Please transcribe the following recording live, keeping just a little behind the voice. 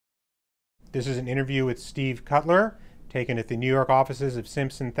This is an interview with Steve Cutler, taken at the New York offices of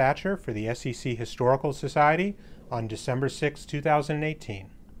Simpson Thacher for the SEC Historical Society on December 6, 2018.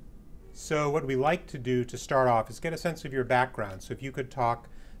 So what we like to do to start off is get a sense of your background. So if you could talk,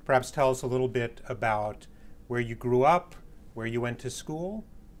 perhaps tell us a little bit about where you grew up, where you went to school.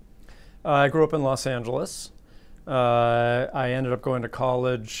 I grew up in Los Angeles. I ended up going to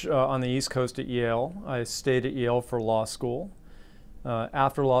college on the East Coast at Yale. I stayed at Yale for law school.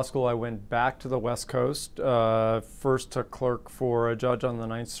 After law school, I went back to the West Coast, first to clerk for a judge on the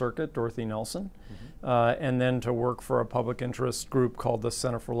Ninth Circuit, Dorothy Nelson, and then to work for a public interest group called the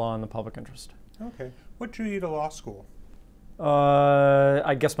Center for Law and the Public Interest. Okay. What drew you to law school?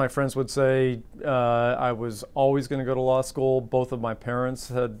 I guess my friends would say I was always going to go to law school. Both of my parents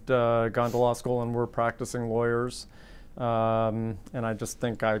had gone to law school and were practicing lawyers. And I just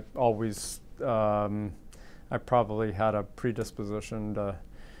think I always, I probably had a predisposition to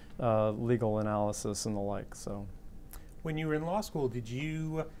legal analysis and the like. So, when you were in law school, did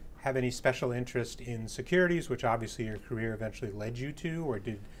you have any special interest in securities, which obviously your career eventually led you to, or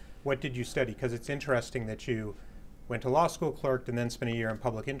what did you study? Because it's interesting that you went to law school, clerked, and then spent a year in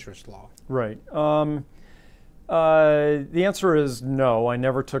public interest law. Right. The answer is no. I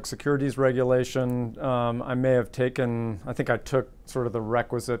never took securities regulation. I may have taken, I think I took sort of the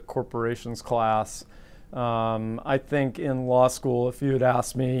requisite corporations class. I think in law school, if you had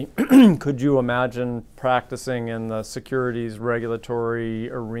asked me, could you imagine practicing in the securities regulatory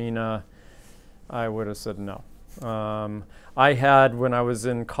arena, I would have said no. I had, when I was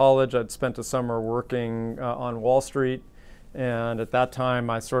in college, I'd spent a summer working on Wall Street, and at that time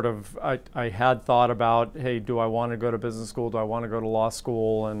I had thought about, hey, do I want to go to business school? Do I want to go to law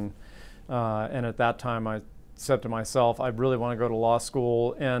school? And at that time I said to myself, I really want to go to law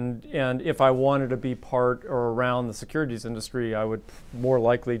school, and if I wanted to be part or around the securities industry, I would more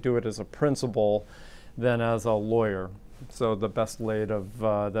likely do it as a principal than as a lawyer. So the best laid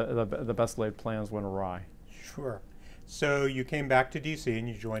the best laid plans went awry. Sure. So you came back to D.C. and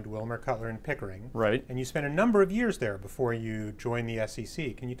you joined Wilmer, Cutler, and Pickering. Right. And you spent a number of years there before you joined the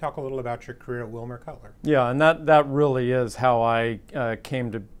SEC. Can you talk a little about your career at Wilmer, Cutler? Yeah, and that really is how I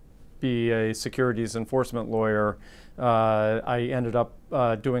came to be a securities enforcement lawyer. I ended up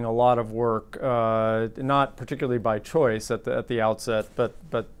doing a lot of work, not particularly by choice at the outset,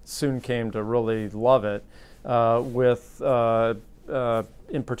 but soon came to really love it, with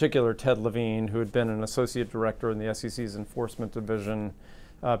in particular Ted Levine, who had been an associate director in the SEC's enforcement division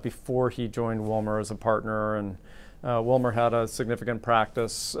before he joined Wilmer as a partner. And Wilmer had a significant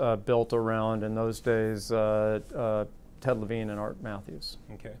practice built around, in those days, Ted Levine and Art Matthews.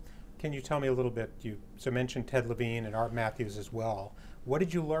 Okay. Can you tell me a little bit, you mentioned Ted Levine and Art Matthews as well. What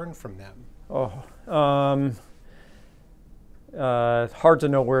did you learn from them? Hard to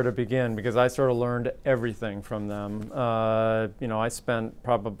know where to begin, because I sort of learned everything from them. I spent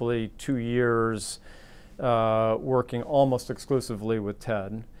probably 2 years working almost exclusively with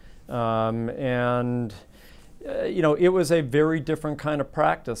Ted. It was a very different kind of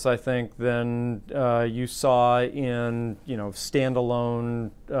practice, I think, than you saw in,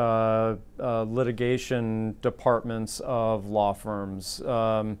 standalone litigation departments of law firms.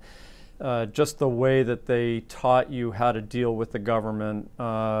 Just the way that they taught you how to deal with the government,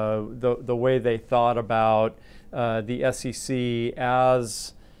 the way they thought about the SEC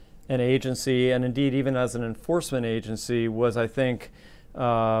as an agency, and indeed even as an enforcement agency, was, I think,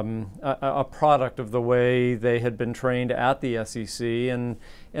 a product of the way they had been trained at the SEC, and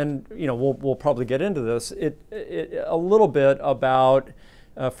we'll probably get into this. A little bit about,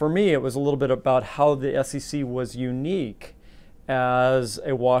 for me, it was a little bit about how the SEC was unique as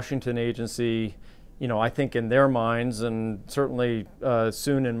a Washington agency. I think in their minds, and certainly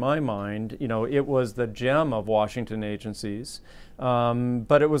soon in my mind, it was the gem of Washington agencies.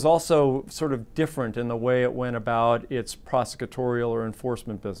 But it was also sort of different in the way it went about its prosecutorial or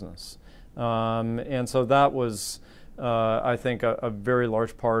enforcement business. And so that was, I think, a very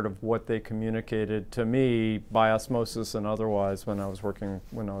large part of what they communicated to me by osmosis and otherwise when I was working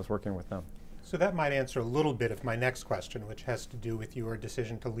with them. So that might answer a little bit of my next question, which has to do with your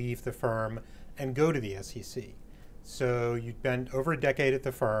decision to leave the firm and go to the SEC. So you'd been over a decade at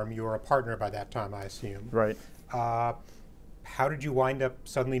the firm. You were a partner by that time, I assume. Right. How did you wind up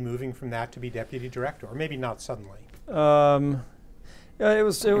suddenly moving from that to be deputy director, or maybe not suddenly? Yeah, it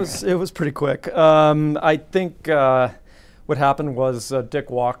was pretty quick. I think what happened was Dick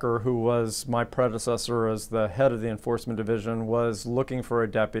Walker, who was my predecessor as the head of the enforcement division, was looking for a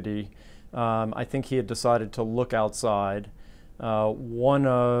deputy. I think he had decided to look outside. One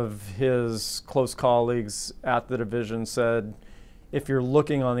of his close colleagues at the division said, if you're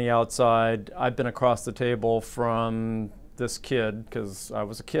looking on the outside, I've been across the table from this kid, because I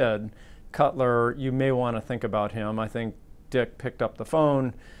was a kid, Cutler. You may want to think about him. I think Dick picked up the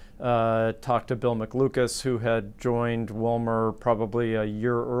phone, talked to Bill McLucas, who had joined Wilmer probably a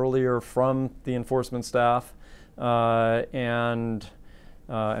year earlier from the enforcement staff, and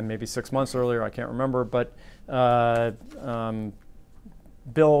maybe 6 months earlier, I can't remember, but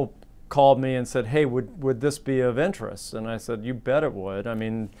Bill called me and said, hey, would this be of interest? And I said, you bet it would. I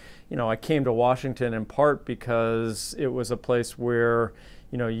mean, I came to Washington in part because it was a place where,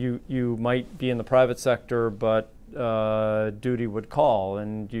 you might be in the private sector, but duty would call,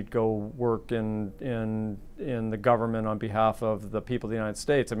 and you'd go work in the government on behalf of the people of the United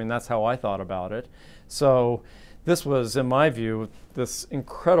States. I mean, that's how I thought about it. So this was, in my view, this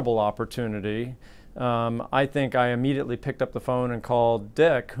incredible opportunity. I think I immediately picked up the phone and called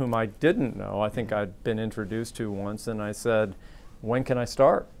Dick, whom I didn't know. I think I'd been introduced to once, and I said, when can I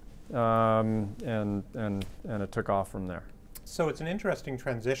start? And it took off from there. So it's an interesting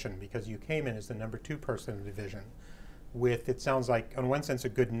transition, because you came in as the number 2 person in the division with, it sounds like, in one sense, a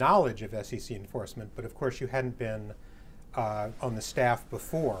good knowledge of SEC enforcement, but of course you hadn't been on the staff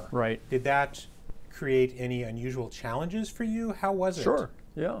before. Right. Did that create any unusual challenges for you? How was it? Sure,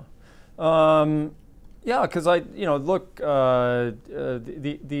 yeah. Yeah, because look, the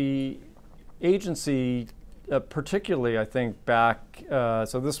agency, particularly, I think back,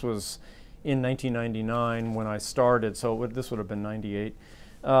 so this was in 1999 when I started, so this would have been 98.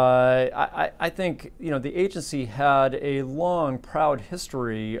 I think, the agency had a long, proud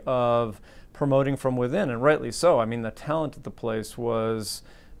history of promoting from within, and rightly so. I mean, the talent at the place was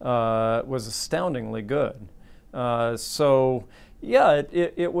astoundingly good. So yeah,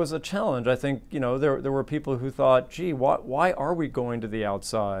 it was a challenge. I think, there were people who thought, gee, why are we going to the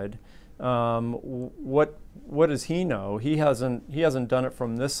outside? What does he know? He hasn't done it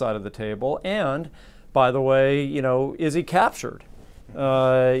from this side of the table. And by the way, is he captured?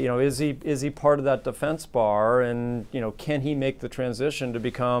 Is he part of that defense bar? And can he make the transition to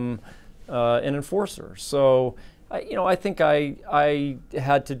become an enforcer? So I think I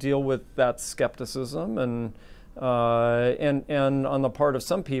had to deal with that skepticism and on the part of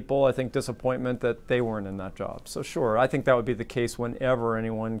some people, I think disappointment that they weren't in that job. So sure, I think that would be the case whenever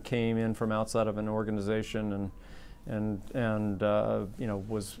anyone came in from outside of an organization and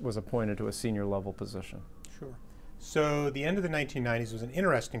was appointed to a senior level position. Sure. So the end of the 1990s was an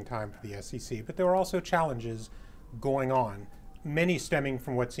interesting time for the SEC, but there were also challenges going on, many stemming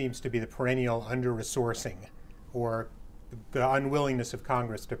from what seems to be the perennial under-resourcing, or the unwillingness of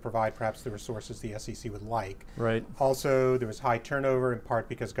Congress to provide perhaps the resources the SEC would like. Right. Also, there was high turnover, in part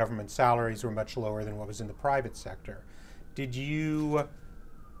because government salaries were much lower than what was in the private sector.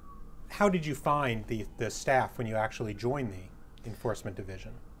 How did you find the staff when you actually joined the enforcement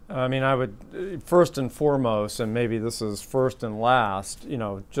division? I mean, I would, first and foremost, and maybe this is first and last,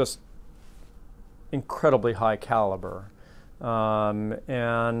 just incredibly high caliber,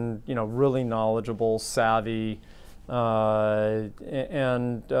 and, really knowledgeable, savvy, and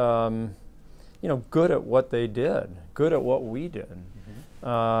good at what they did, good at what we did.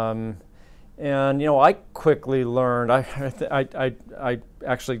 Mm-hmm. And I quickly learned, I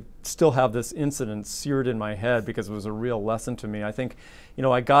actually still have this incident seared in my head because it was a real lesson to me. I think,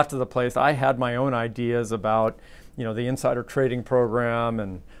 I got to the place, I had my own ideas about, the insider trading program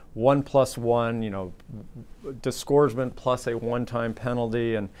and 1+1, disgorgement plus a one-time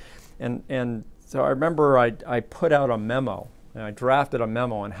penalty, and so I remember I put out a memo, and I drafted a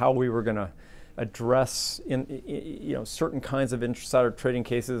memo on how we were going to address certain kinds of insider trading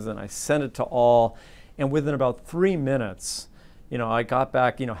cases, and I sent it to all, and within about 3 minutes, I got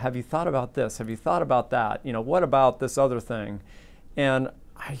back, have you thought about this? Have you thought about that? What about this other thing? And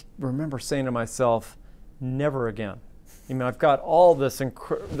I remember saying to myself, never again. I mean, I've got all this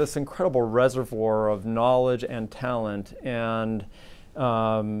incredible reservoir of knowledge and talent, and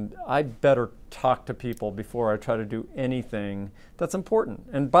I better talk to people before I try to do anything that's important.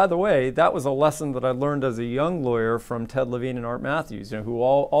 And by the way, that was a lesson that I learned as a young lawyer from Ted Levine and Art Matthews, who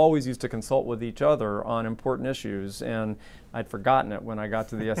always used to consult with each other on important issues. And I'd forgotten it when I got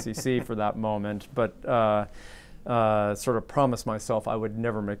to the SEC for that moment, but sort of promised myself I would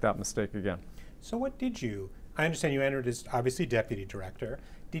never make that mistake again. So what did you, I understand you entered as obviously deputy director.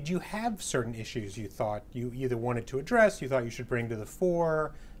 Did you have certain issues you thought you either wanted to address, you thought you should bring to the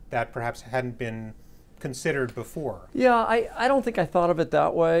fore, that perhaps hadn't been considered before? Yeah, I don't think I thought of it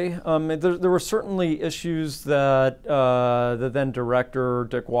that way. There were certainly issues that the then director,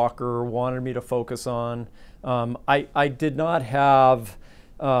 Dick Walker, wanted me to focus on. I did not have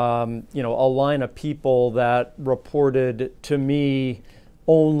a line of people that reported to me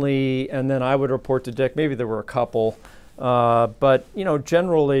only, and then I would report to Dick. Maybe there were a couple. But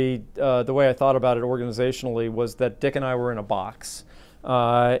generally, the way I thought about it organizationally was that Dick and I were in a box,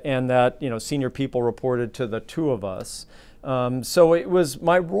 and that senior people reported to the two of us. So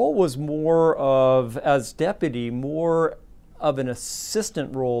my role was more of, as deputy, more of an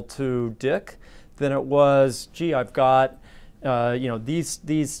assistant role to Dick than it was, gee, I've got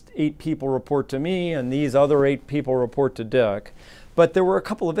these 8 people report to me, and these other 8 people report to Dick. But there were a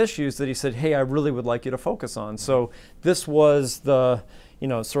couple of issues that he said, hey, I really would like you to focus on. So this was the,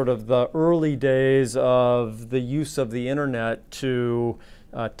 sort of the early days of the use of the internet to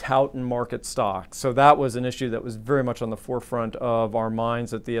tout and market stocks. So that was an issue that was very much on the forefront of our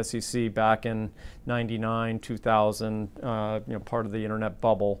minds at the SEC back in 99, 2000, part of the internet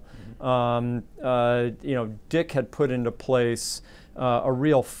bubble. Dick had put into place a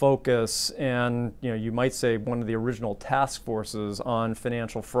real focus and, you might say one of the original task forces on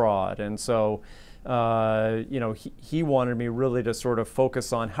financial fraud. And so, he wanted me really to sort of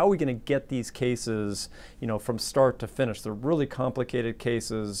focus on how are we going to get these cases, from start to finish. They're really complicated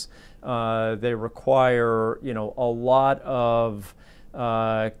cases. They require, a lot of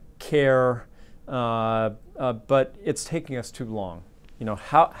care, but it's taking us too long.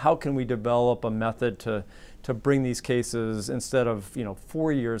 How can we develop a method to bring these cases instead of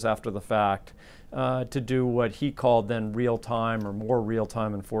 4 years after the fact to do what he called then real-time or more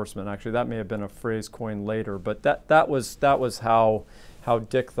real-time enforcement. Actually, that may have been a phrase coined later, but that was how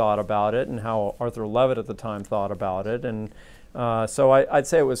Dick thought about it and how Arthur Levitt at the time thought about it. And so I'd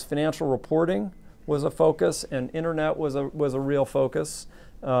say it was financial reporting was a focus, and internet was a real focus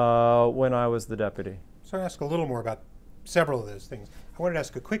when I was the deputy. So I ask a little more about several of those things. I wanted to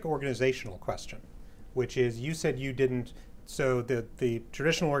ask a quick organizational question, which is, you said you didn't, so the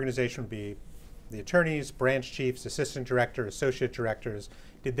traditional organization would be the attorneys, branch chiefs, assistant director, associate directors.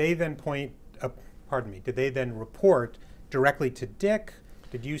 Did they then did they then report directly to Dick?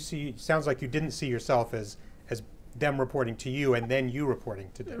 Did you see, sounds like you didn't see yourself as them reporting to you and then you reporting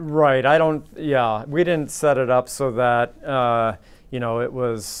to Dick. Right, we didn't set it up so that, it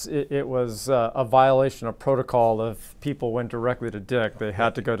was a violation of protocol if people went directly to Dick. They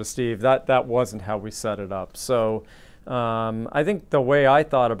had to go to Steve. That wasn't how we set it up. So I think the way I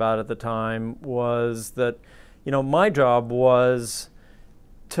thought about it at the time was that, my job was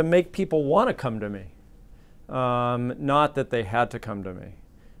to make people want to come to me, not that they had to come to me.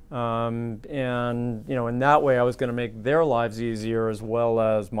 And in that way, I was going to make their lives easier as well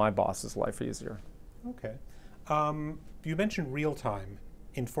as my boss's life easier. Okay. You mentioned real-time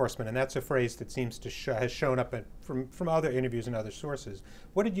enforcement, and that's a phrase that seems to has shown up from other interviews and other sources.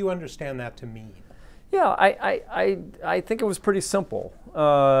 What did you understand that to mean? Yeah, I think it was pretty simple.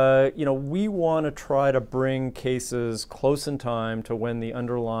 We want to try to bring cases close in time to when the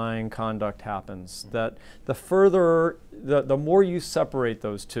underlying conduct happens. That the more you separate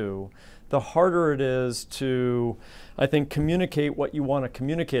those two, the harder it is to, I think, communicate what you want to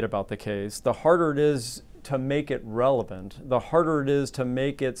communicate about the case. The harder it is to make it relevant. The harder it is to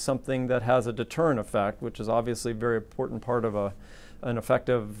make it something that has a deterrent effect, which is obviously a very important part of an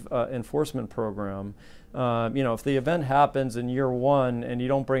effective enforcement program. If the event happens in year 1 and you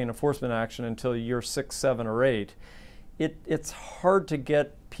don't bring an enforcement action until year 6, 7, or 8, it's hard to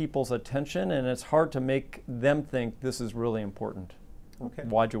get people's attention, and it's hard to make them think this is really important. Okay.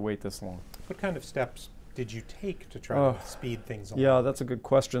 Why'd you wait this long? What kind of steps did you take to try to speed things along? Yeah, that's a good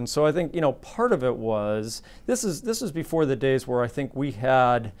question. So I think, part of it was, this is before the days where I think we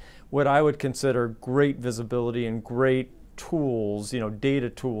had what I would consider great visibility and great tools, data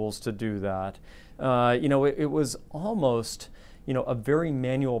tools to do that. It was almost, a very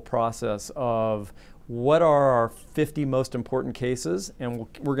manual process of what are our 50 most important cases, and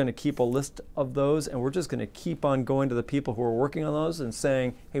we're going to keep a list of those, and we're just going to keep on going to the people who are working on those and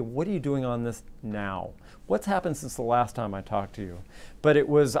saying, hey, what are you doing on this now? What's happened since the last time I talked to you? But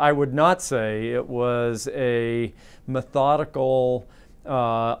I would not say it was a methodical,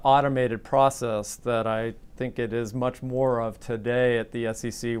 automated process that I think it is much more of today at the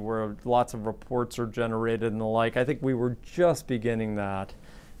SEC, where lots of reports are generated and the like. I think we were just beginning that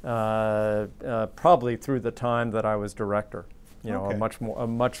probably through the time that I was director. Okay.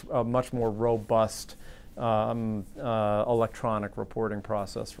 a much more robust electronic reporting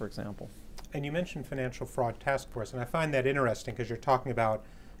process, for example. And you mentioned Financial Fraud Task Force, and I find that interesting because you're talking about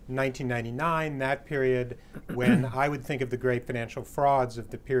 1999, that period when I would think of the great financial frauds of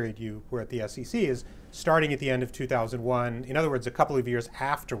the period you were at the SEC is starting at the end of 2001. In other words, a couple of years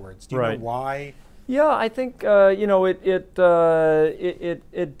afterwards. Do you know why Yeah, I think it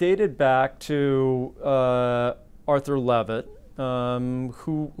dated back to Arthur Levitt,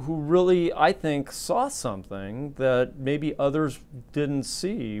 who really, I think, saw something that maybe others didn't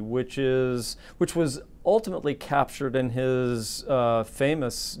see, which was ultimately captured in his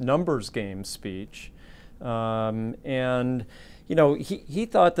famous numbers game speech, and he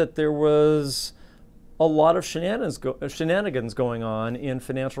thought that there was a lot of shenanigans going on in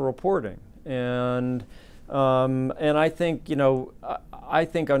financial reporting, and I think I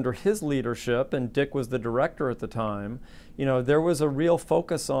think under his leadership, and Dick was the director at the time, there was a real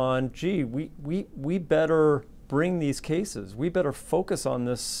focus on, gee, we better bring these cases, we better focus on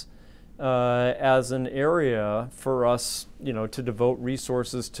this as an area for us, to devote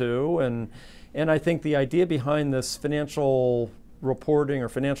resources to, and I think the idea behind this financial reporting or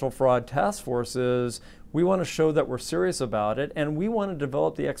financial fraud task force is we want to show that we're serious about it, and we want to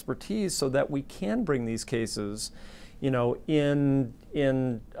develop the expertise so that we can bring these cases, in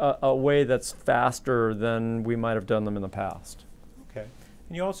a way that's faster than we might have done them in the past. Okay.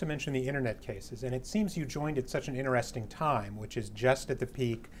 And you also mentioned the internet cases, and it seems you joined at such an interesting time, which is just at the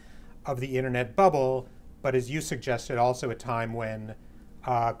peak of the internet bubble, but as you suggested, also a time when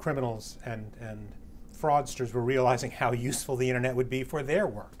criminals and fraudsters were realizing how useful the internet would be for their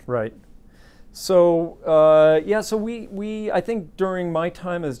work. Right. So so we I think during my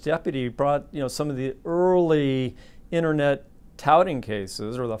time as deputy brought some of the early internet touting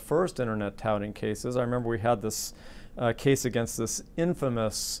cases, or the first internet touting cases. I remember we had this case against this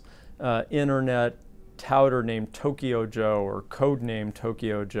infamous internet touter named Tokyo Joe, or codename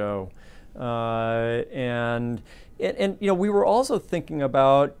Tokyo Joe, and we were also thinking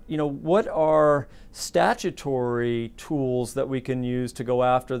about what are statutory tools that we can use to go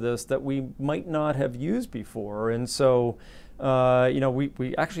after this that we might not have used before, and so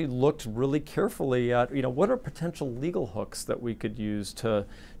we actually looked really carefully at what are potential legal hooks that we could use to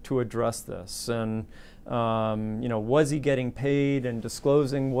address this, and was he getting paid, and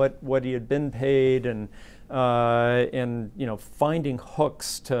disclosing what he had been paid, and finding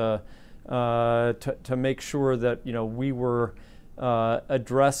hooks to make sure that we were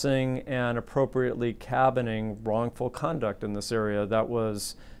addressing and appropriately cabining wrongful conduct in this area that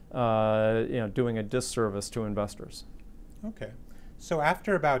was doing a disservice to investors. Okay. So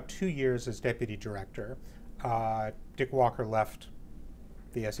after about 2 years as deputy director, Dick Walker left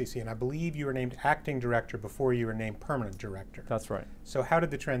the SEC, and I believe you were named acting director before you were named permanent director. That's right. So how did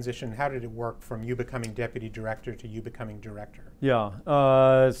the transition, how did it work from you becoming deputy director to you becoming director? Yeah,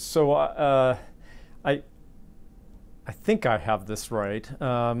 I think I have this right.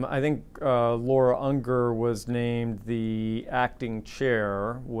 I think Laura Unger was named the acting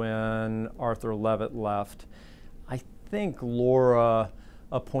chair when Arthur Levitt left. I think Laura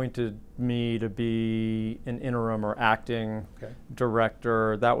appointed me to be an interim or acting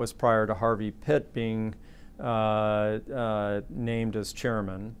director. That was prior to Harvey Pitt being named as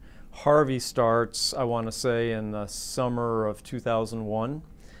chairman. Harvey starts, I want to say, in the summer of 2001.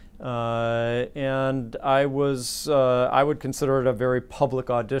 And I would consider it a very public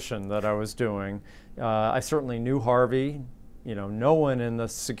audition that I was doing. I certainly knew Harvey. No one in the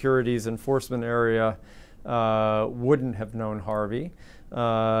securities enforcement area wouldn't have known Harvey.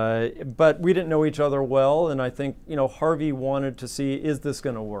 But we didn't know each other well, and I think Harvey wanted to see, is this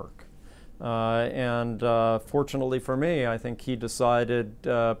going to work? And fortunately for me, I think he decided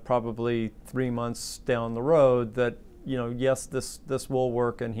probably 3 months down the road that yes, this will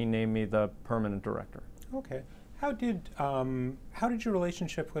work, and he named me the permanent director. Okay. How did your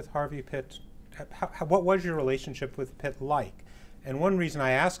relationship with Harvey Pitt? What was your relationship with Pitt like? And one reason I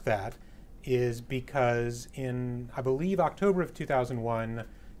ask that is because in, I believe, October of 2001,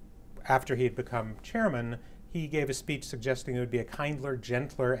 after he had become chairman, he gave a speech suggesting it would be a kindler,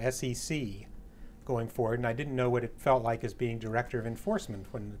 gentler SEC going forward, and I didn't know what it felt like as being director of enforcement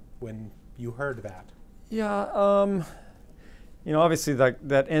when you heard that. Yeah, obviously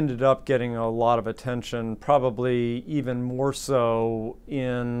that ended up getting a lot of attention, probably even more so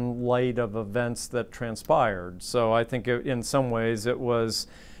in light of events that transpired. So I think in some ways it was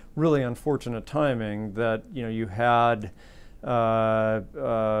really unfortunate timing that you had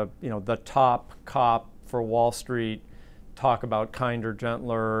the top cop for Wall Street talk about kinder,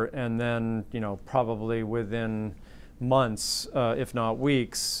 gentler, and then probably within months, if not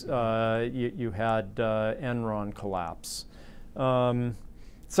weeks, you had Enron collapse.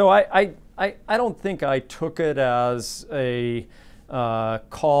 So I don't think I took it as a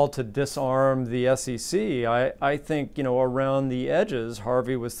call to disarm the SEC. I think around the edges,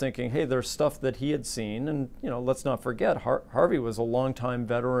 Harvey was thinking, hey, there's stuff that he had seen, and let's not forget, Harvey was a longtime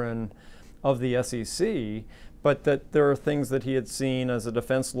veteran of the SEC, but that there are things that he had seen as a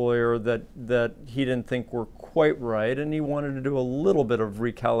defense lawyer that he didn't think were quite right, and he wanted to do a little bit of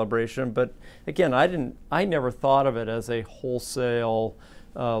recalibration. But again, I never thought of it as a wholesale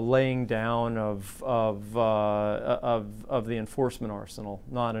laying down of the enforcement arsenal,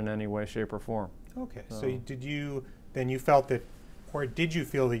 not in any way, shape, or form. Okay, so you felt that, or did you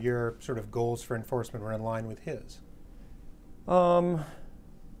feel that your sort of goals for enforcement were in line with his?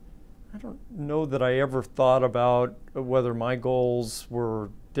 I don't know that I ever thought about whether my goals were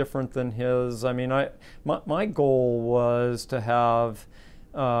different than his. I mean, my goal was to have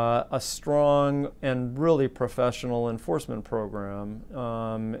a strong and really professional enforcement program,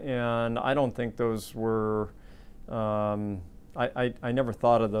 and I don't think those were. I never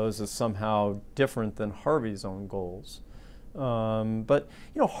thought of those as somehow different than Harvey's own goals. But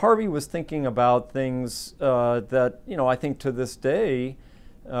Harvey was thinking about things that I think to this day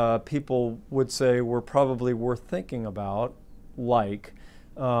people would say were probably worth thinking about, like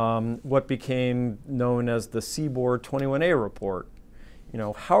what became known as the Seaboard 21A report.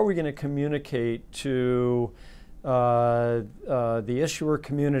 How are we going to communicate to the issuer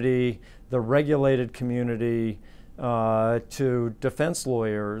community, the regulated community, to defense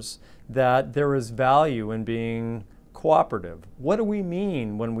lawyers that there is value in being cooperative? What do we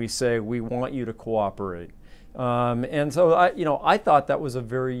mean when we say we want you to cooperate? And so I thought that was a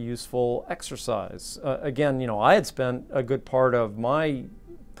very useful exercise. Again, I had spent a good part of my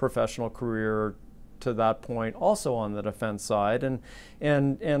professional career to that point also on the defense side, and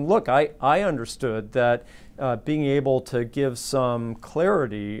look, I understood that being able to give some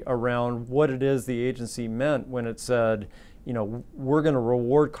clarity around what it is the agency meant when it said, we're going to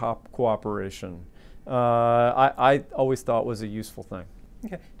reward cooperation. I always thought was a useful thing.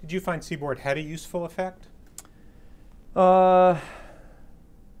 Okay. Did you find Seaboard had a useful effect?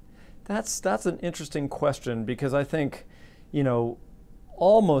 That's an interesting question, because I think,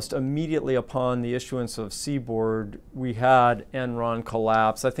 almost immediately upon the issuance of Seaboard, we had Enron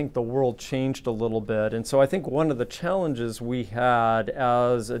collapse. I think the world changed a little bit, and so I think one of the challenges we had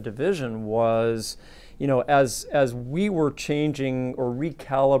as a division was, as we were changing or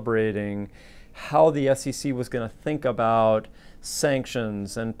recalibrating how the SEC was going to think about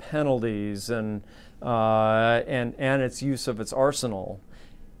sanctions and penalties and its use of its arsenal.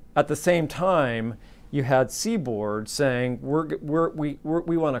 At the same time, you had Seaboard saying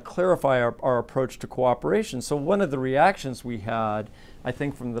we want to clarify our approach to cooperation. So one of the reactions we had, I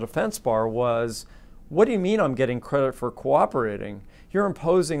think, from the defense bar was, "What do you mean I'm getting credit for cooperating? You're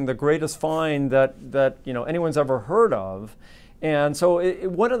imposing the greatest fine that anyone's ever heard of." And so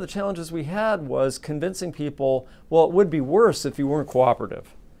one of the challenges we had was convincing people, well, it would be worse if you weren't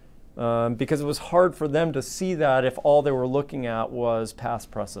cooperative. Because it was hard for them to see that if all they were looking at was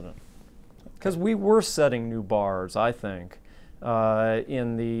past precedent. Because we were setting new bars, I think,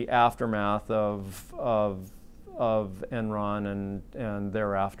 in the aftermath of Enron and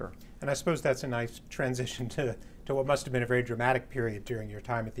thereafter. And I suppose that's a nice transition to what must have been a very dramatic period during your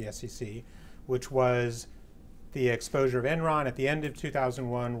time at the SEC, which was the exposure of Enron at the end of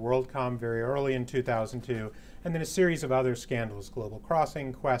 2001, WorldCom very early in 2002, and then a series of other scandals, Global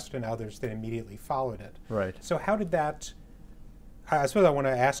Crossing, Qwest, and others that immediately followed it. Right. So how did that, I suppose I want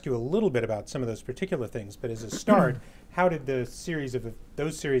to ask you a little bit about some of those particular things, but as a start, how did those series of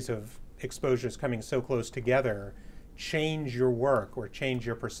exposures coming so close together change your work or change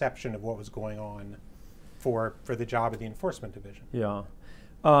your perception of what was going on for the job of the enforcement division? Yeah.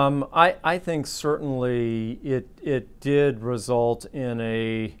 I think certainly it did result in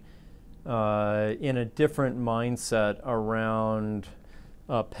a different mindset around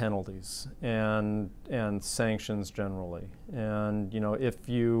penalties and sanctions generally. And if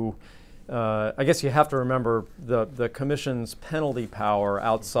you, I guess you have to remember the Commission's penalty power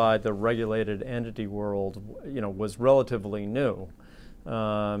outside the regulated entity world, was relatively new,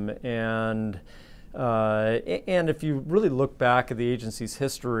 and if you really look back at the agency's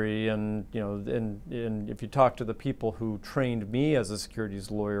history, and if you talk to the people who trained me as a securities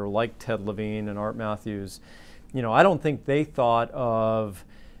lawyer, like Ted Levine and Art Matthews, I don't think they thought of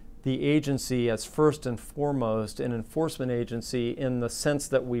the agency as first and foremost an enforcement agency in the sense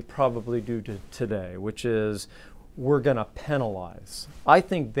that we probably do today, which is we're going to penalize. I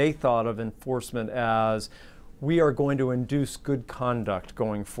think they thought of enforcement as we are going to induce good conduct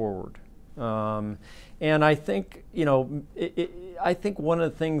going forward. And I think, I think one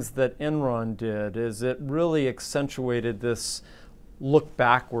of the things that Enron did is it really accentuated this look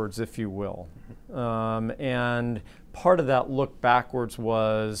backwards, if you will. And part of that look backwards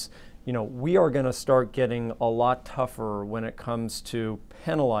was, we are going to start getting a lot tougher when it comes to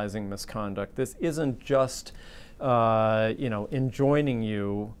penalizing misconduct. This isn't just enjoining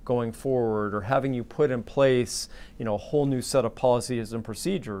you going forward or having you put in place, a whole new set of policies and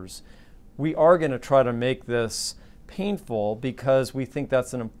procedures. We are going to try to make this painful because we think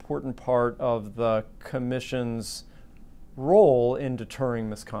that's an important part of the Commission's role in deterring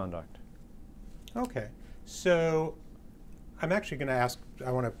misconduct. Okay, so I'm actually going to ask,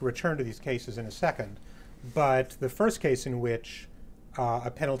 I want to return to these cases in a second, but the first case in which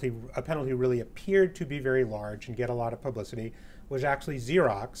a penalty really appeared to be very large and get a lot of publicity was actually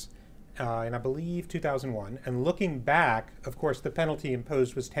Xerox in, I believe, 2001. And looking back, of course, the penalty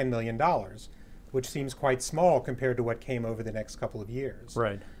imposed was $10 million, which seems quite small compared to what came over the next couple of years.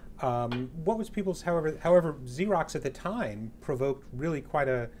 Right. What was people's, however, Xerox at the time provoked really quite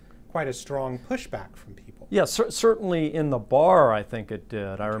a strong pushback from people. Yeah, certainly in the bar, I think it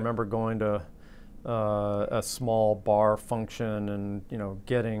did. I remember going to a small bar function and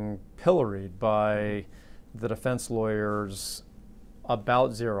getting pilloried by the defense lawyers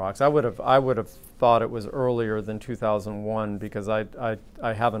about Xerox. I would have thought it was earlier than 2001 because I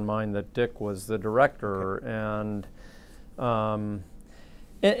have in mind that Dick was the director, and I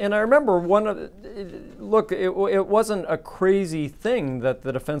remember it wasn't a crazy thing that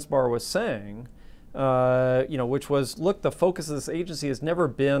the defense bar was saying, which was, look, the focus of this agency has never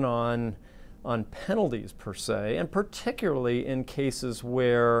been on penalties per se, and particularly in cases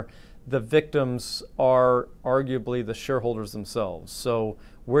where the victims are arguably the shareholders themselves. So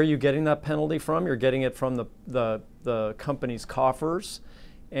where are you getting that penalty from? You're getting it from the company's coffers,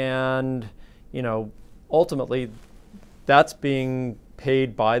 and ultimately that's being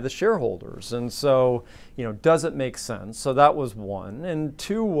paid by the shareholders. And so, does it make sense? So that was one. And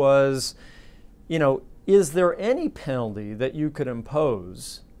two was, is there any penalty that you could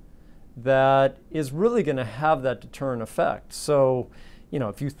impose that is really going to have that deterrent effect? So,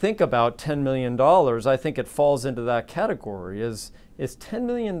 if you think about $10 million, I think it falls into that category. Is $10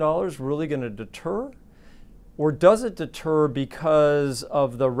 million really going to deter? Or does it deter because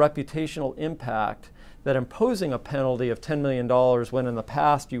of the reputational impact that imposing a penalty of $10 million when in the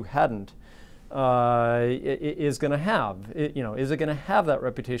past you hadn't is going to have? Is it going to have that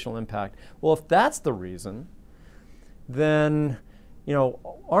reputational impact? Well, if that's the reason, then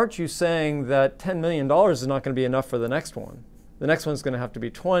aren't you saying that $10 million is not going to be enough for the next one? The next one's going to have to be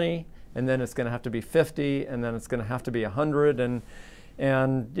 20, and then it's going to have to be 50, and then it's going to have to be 100, and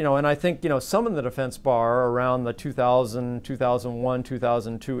I think some in the defense bar around the 2000, 2001,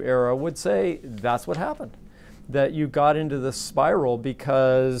 2002 era would say that's what happened, that you got into this spiral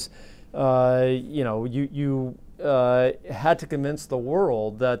because you had to convince the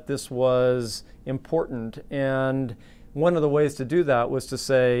world that this was important, and one of the ways to do that was to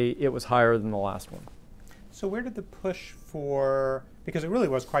say it was higher than the last one. So where did the push for, because it really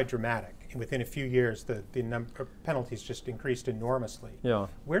was quite dramatic, and within a few years the number of penalties just increased enormously. Yeah.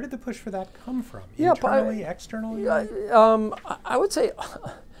 Where did the push for that come from? Yeah, internally, externally? I would say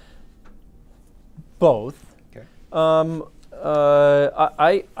both. Okay.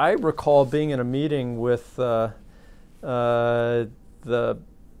 I recall being in a meeting with the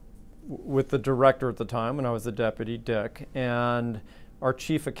director at the time when I was the deputy, Dick, and our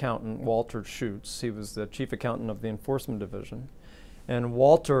chief accountant, Walter Schutz. He was the chief accountant of the enforcement division. And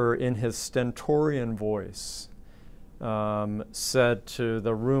Walter, in his stentorian voice, said to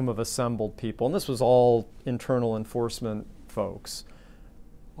the room of assembled people, and this was all internal enforcement folks,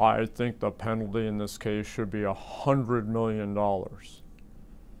 I think the penalty in this case should be $100 million.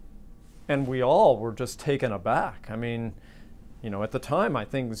 And we all were just taken aback. I mean, at the time, I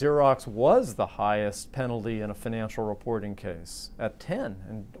think Xerox was the highest penalty in a financial reporting case at 10,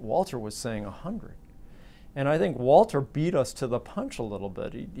 and Walter was saying 100. And I think Walter beat us to the punch a little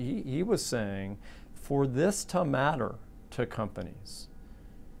bit. He was saying, for this to matter to companies,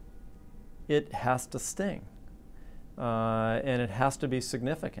 it has to sting, and it has to be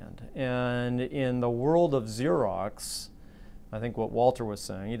significant. And in the world of Xerox, I think what Walter was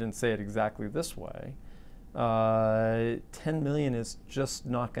saying, he didn't say it exactly this way, 10 million is just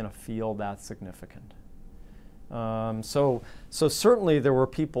not going to feel that significant. So certainly there were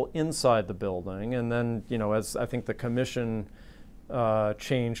people inside the building, and then as I think the commission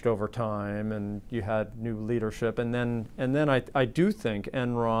changed over time, and you had new leadership, and then I do think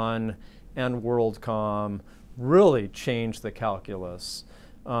Enron and WorldCom really changed the calculus.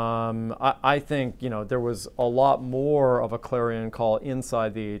 I think there was a lot more of a clarion call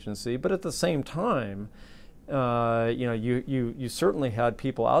inside the agency, but at the same time, you certainly had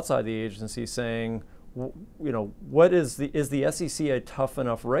people outside the agency saying, what is the SEC a tough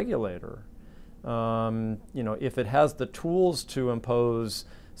enough regulator? If it has the tools to impose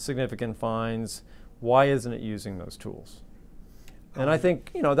significant fines, why isn't it using those tools? And I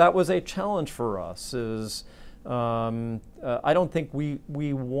think that was a challenge for us. I don't think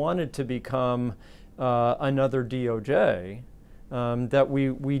we wanted to become another DOJ. That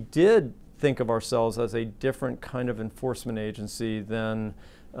we did think of ourselves as a different kind of enforcement agency than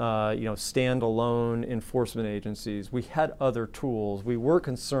standalone enforcement agencies. We had other tools. We were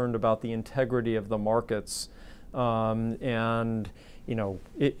concerned about the integrity of the markets, and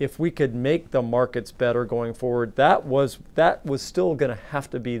if we could make the markets better going forward, that was still going to have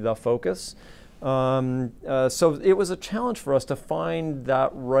to be the focus. So it was a challenge for us to find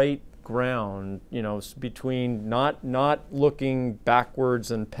that right ground, between not looking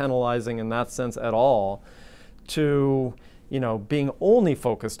backwards and penalizing in that sense at all, to being only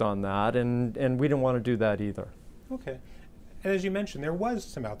focused on that, and we didn't want to do that either. Okay. And as you mentioned, there was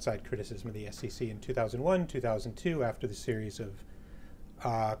some outside criticism of the SEC in 2001, 2002, after the series of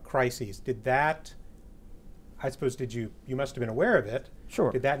crises. Did that, I suppose, you must have been aware of it.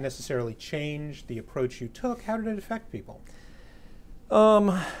 Sure. Did that necessarily change the approach you took? How did it affect people?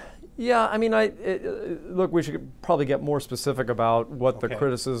 Yeah, I mean, look, we should probably get more specific about what the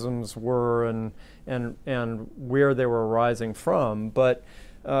criticisms were and where they were arising from. But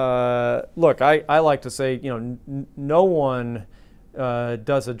look, I like to say, no one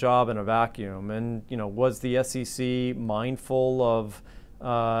does a job in a vacuum. And was the SEC mindful of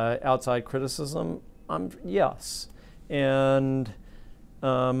outside criticism? Yes, and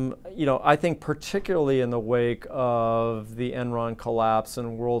I think particularly in the wake of the Enron collapse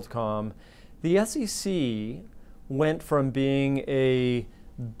and WorldCom, the SEC went from being a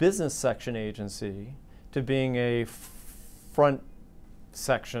business section agency to being a front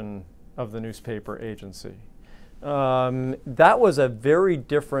section of the newspaper agency. That was a very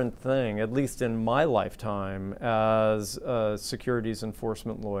different thing, at least in my lifetime as a securities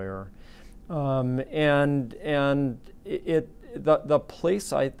enforcement lawyer. The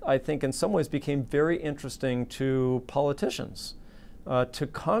place, I think, in some ways became very interesting to politicians, to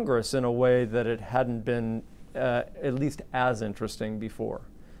Congress in a way that it hadn't been at least as interesting before.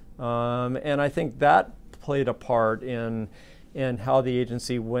 And I think that played a part in how the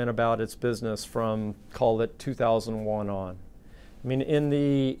agency went about its business from, call it, 2001 on. I mean, in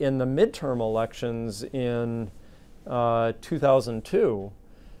the midterm elections in 2002,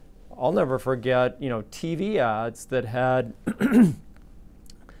 I'll never forget, TV ads that had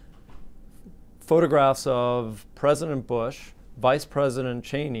photographs of President Bush, Vice President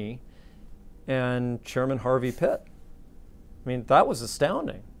Cheney, and Chairman Harvey Pitt. I mean, that was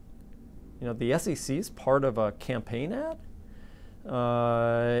astounding. The SEC is part of a campaign ad?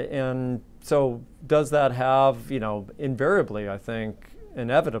 And so does that have, invariably, I think,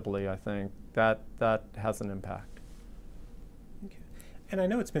 inevitably, I think, that has an impact. And I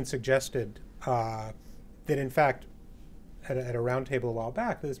know it's been suggested that, in fact, at a roundtable a while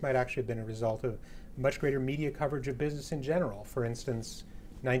back, that this might actually have been a result of much greater media coverage of business in general. For instance,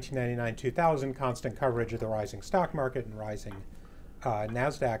 1999-2000, constant coverage of the rising stock market and rising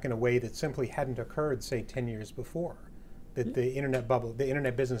NASDAQ in a way that simply hadn't occurred, say, 10 years before. That the internet bubble, the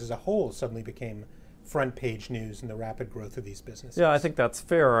internet business as a whole suddenly became front page news in the rapid growth of these businesses. Yeah, I think that's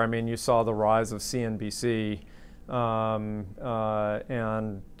fair. I mean, you saw the rise of CNBC. And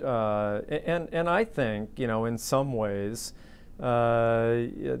I think, in some ways,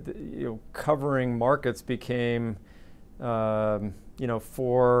 covering markets became,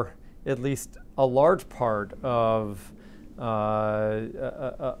 for at least a large part of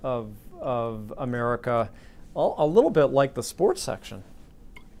America, a little bit like the sports section.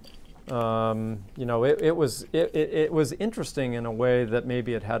 It was interesting in a way that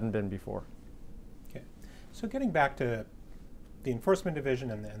maybe it hadn't been before. So getting back to the Enforcement Division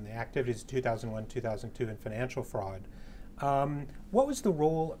and the activities of 2001, 2002 in financial fraud, what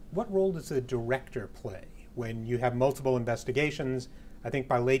role does the director play when you have multiple investigations? I think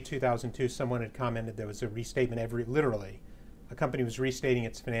by late 2002, someone had commented there was a restatement literally. A company was restating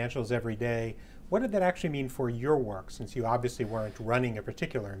its financials every day. What did that actually mean for your work, since you obviously weren't running a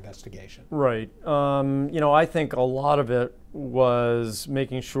particular investigation? Right. I think a lot of it was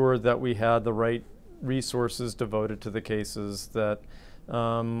making sure that we had the right resources devoted to the cases, that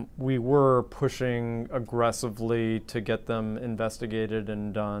we were pushing aggressively to get them investigated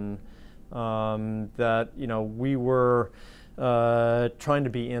and done, that we were trying to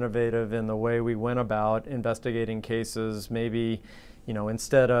be innovative in the way we went about investigating cases. Maybe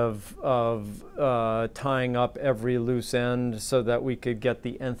instead of tying up every loose end so that we could get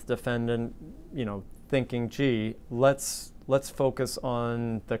the nth defendant thinking, gee, let's focus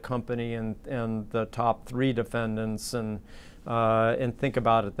on the company and the top 3 defendants and think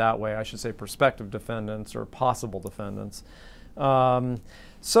about it that way. I should say prospective defendants or possible defendants.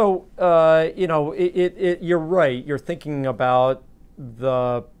 So you know, you're right. You're thinking about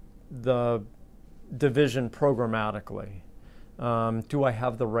the division programmatically. Do I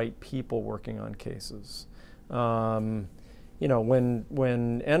have the right people working on cases? You know, when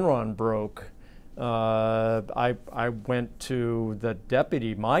Enron broke, I went to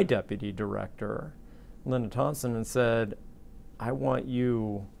my deputy director, Linda Thompson, and said, I want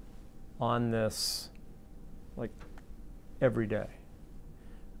you on this like every day.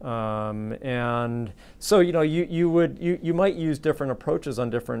 And so, you know, you might use different approaches on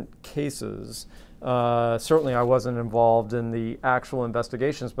different cases. Certainly I wasn't involved in the actual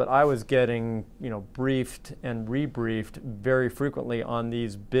investigations, but I was getting, you know, briefed and rebriefed very frequently on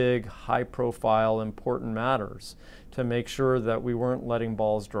these big, high-profile, important matters to make sure that we weren't letting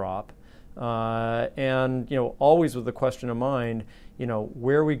balls drop. And, you know, always with the question in mind, you know,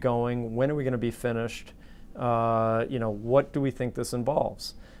 where are we going? When are we going to be finished? You know, what do we think this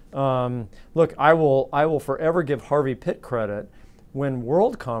involves? Look, I will forever give Harvey Pitt credit. When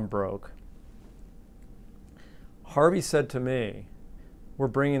WorldCom broke, Harvey said to me, we're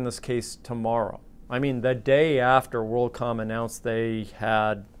bringing this case tomorrow. I mean, the day after WorldCom announced they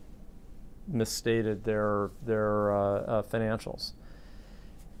had misstated their financials.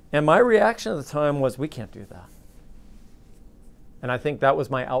 And my reaction at the time was, we can't do that. And I think that was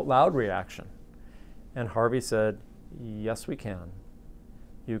my out loud reaction. And Harvey said, yes, we can.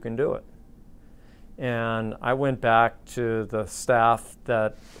 You can do it. And I went back to the staff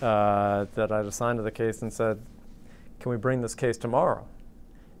that I'd assigned to the case and said, can we bring this case tomorrow?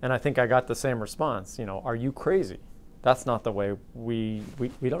 And I think I got the same response. You know, are you crazy? That's not the way we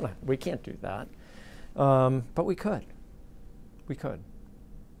can't do that. But we could. We could.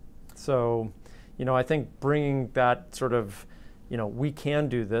 So, you know, I think bringing that sort of, you know, we can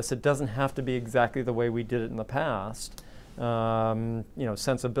do this. It doesn't have to be exactly the way we did it in the past. You know,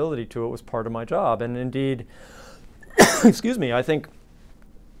 sensibility to it was part of my job. And indeed, excuse me, I think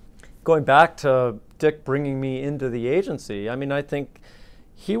going back to Dick bringing me into the agency, I mean, I think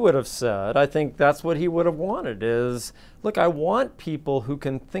he would have said, I think that's what he would have wanted is, look, I want people who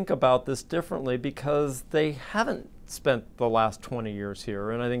can think about this differently because they haven't spent the last 20 years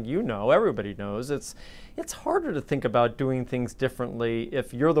here. And I think, you know, everybody knows it's harder to think about doing things differently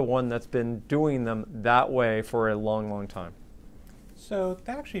if you're the one that's been doing them that way for a long, long time. So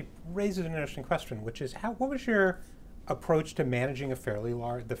that actually raises an interesting question, which is what was your approach to managing the fairly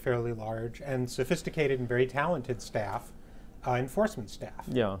large and sophisticated and very talented staff, enforcement staff?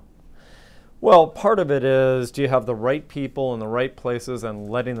 Yeah. Well, part of it is, do you have the right people in the right places and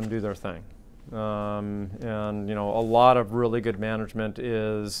letting them do their thing? And you know, a lot of really good management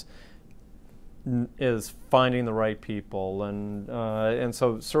is finding the right people, and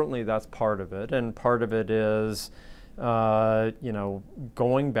so certainly that's part of it. And part of it is, you know,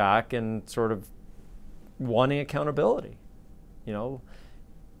 going back and sort of wanting accountability. You know,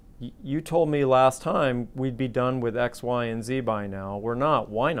 you told me last time we'd be done with X, Y, and Z by now. We're not.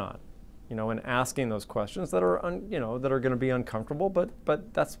 Why not? You know, and asking those questions that are, you know, that are going to be uncomfortable,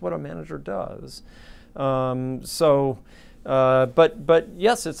 but that's what a manager does. But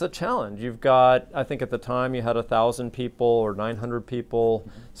yes, it's a challenge. You've got, I think at the time you had 1,000 people or 900 people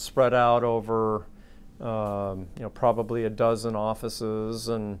spread out over, you know, probably a dozen offices,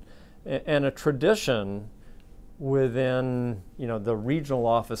 and a tradition within, you know, the regional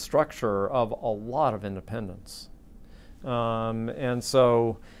office structure of a lot of independence. And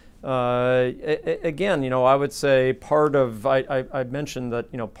so, again, you know, I would say part of, I mentioned that,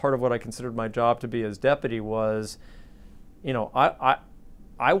 you know, part of what I considered my job to be as deputy was, you know,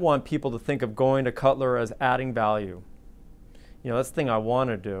 I want people to think of going to Cutler as adding value. You know, that's the thing I want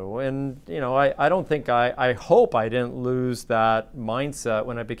to do. And, you know, I don't think, I hope I didn't lose that mindset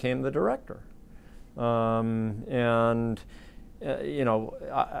when I became the director. You know,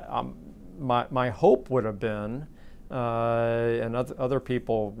 my hope would have been, and other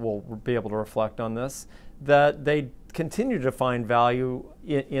people will be able to reflect on this, that they continue to find value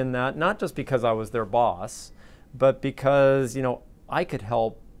in that, not just because I was their boss, but because, you know, I could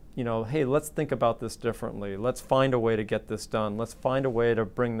help, you know, hey, let's think about this differently. Let's find a way to get this done. Let's find a way to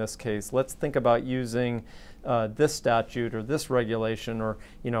bring this case. Let's think about using this statute or this regulation, or,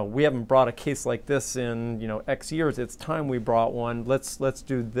 you know, we haven't brought a case like this in, you know, X years. It's time we brought one. Let's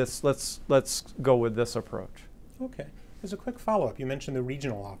do this. Let's go with this approach. Okay. As a quick follow-up, you mentioned the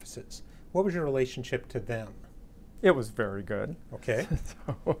regional offices. What was your relationship to them? It was very good. Okay.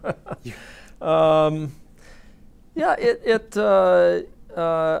 Yeah,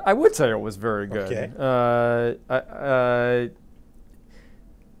 I would say it was very good. Okay.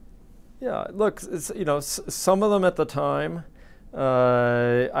 Yeah, look, some of them at the time,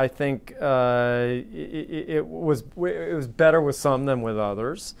 I think it was better with some than with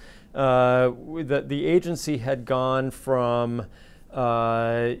others. The agency had gone from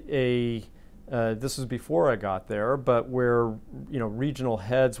this was before I got there, but where regional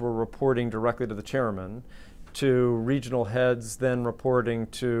heads were reporting directly to the chairman, to regional heads then reporting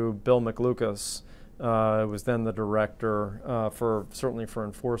to Bill McLucas, was then the director certainly for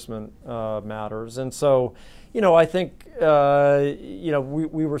enforcement matters. And so, I think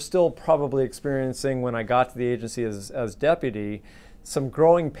we were still probably experiencing, when I got to the agency as deputy, some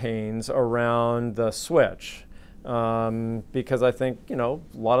growing pains around the switch. Because I think, a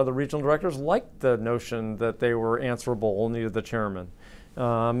lot of the regional directors liked the notion that they were answerable only to the chairman.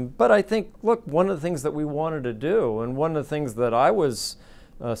 But I think, look, one of the things that we wanted to do, and one of the things that I was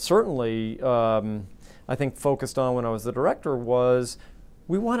certainly, I think, focused on when I was the director, was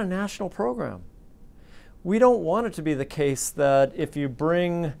we want a national program. We don't want it to be the case that if you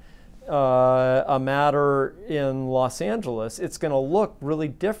bring a matter in Los Angeles, it's going to look really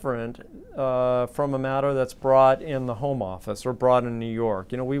different from a matter that's brought in the home office or brought in New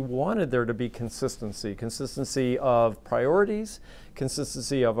York. We wanted there to be consistency of priorities,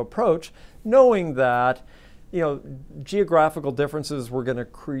 consistency of approach, knowing that geographical differences were going to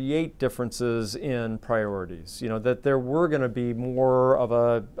create differences in priorities. That there were going to be more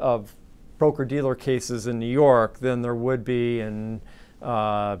of broker-dealer cases in New York than there would be in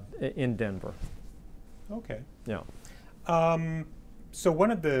Denver. Okay. Yeah. So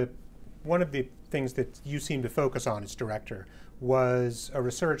one of the things that you seem to focus on as director was a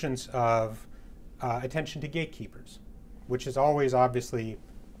resurgence of attention to gatekeepers, which has always obviously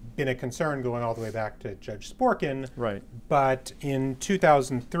been a concern going all the way back to Judge Sporkin. Right. But in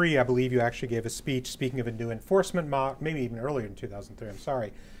 2003, I believe you actually gave a speech speaking of a new enforcement model, maybe even earlier in 2003, I'm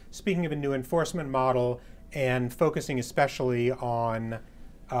sorry, speaking of a new enforcement model and focusing especially on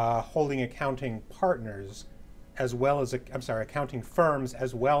holding accounting partners as well as, accounting firms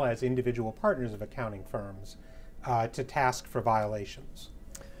as well as individual partners of accounting firms to task for violations.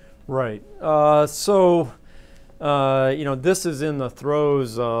 Right. This is in the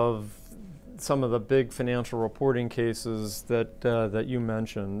throes of some of the big financial reporting cases that you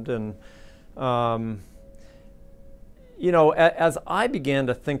mentioned, and as I began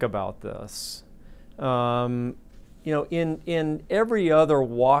to think about this, in every other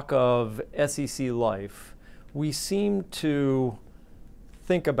walk of SEC life, we seem to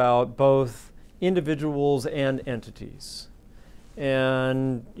think about both individuals and entities.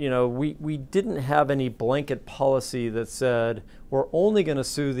 And we didn't have any blanket policy that said we're only going to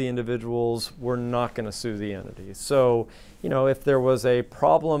sue the individuals, we're not going to sue the entities. So if there was a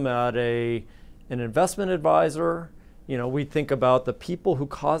problem at an investment advisor, we'd think about the people who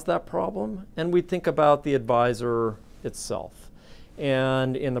caused that problem, and we'd think about the advisor itself.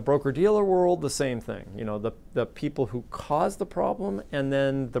 And in the broker-dealer world, the same thing. The people who caused the problem, and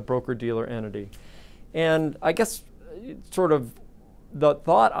then the broker-dealer entity. And I guess sort of the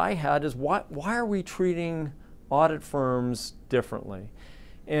thought I had is, why are we treating audit firms differently?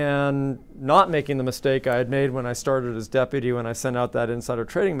 And not making the mistake I had made when I started as deputy, when I sent out that insider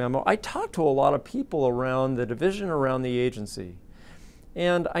trading memo, I talked to a lot of people around the division, around the agency.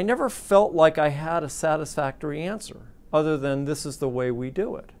 And I never felt like I had a satisfactory answer, other than this is the way we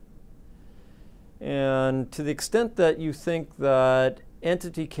do it. And to the extent that you think that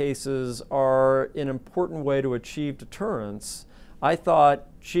entity cases are an important way to achieve deterrence, I thought,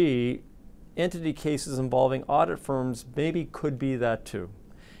 gee, entity cases involving audit firms maybe could be that too.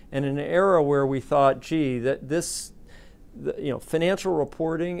 And in an era where we thought, gee, that financial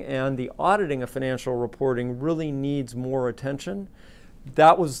reporting and the auditing of financial reporting really needs more attention,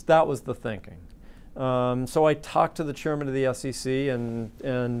 that was the thinking. So I talked to the chairman of the SEC, and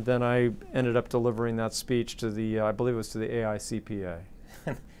then I ended up delivering that speech to I believe it was to the AICPA.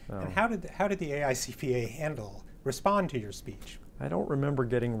 And how did the AICPA respond to your speech? I don't remember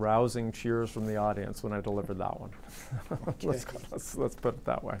getting rousing cheers from the audience when I delivered that one. Okay. let's put it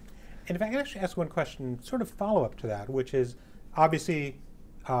that way. And if I could actually ask one question, sort of follow up to that, which is obviously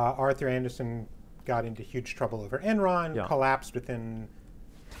Arthur Andersen got into huge trouble over Enron, Yeah. collapsed within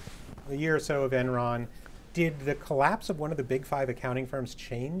a year or so of Enron. Did the collapse of one of the big five accounting firms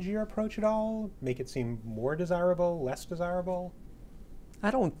change your approach at all? Make it seem more desirable, less desirable? I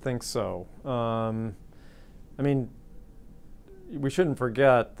don't think so. I mean, we shouldn't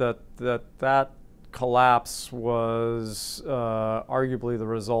forget that collapse was arguably the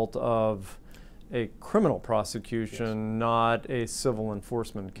result of a criminal prosecution, yes, not a civil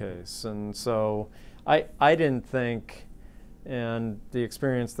enforcement case. And so I didn't think, and the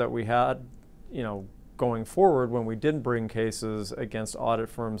experience that we had, going forward when we didn't bring cases against audit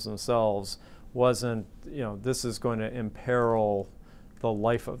firms themselves wasn't, this is going to imperil the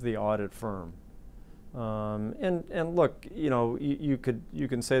life of the audit firm. And look, you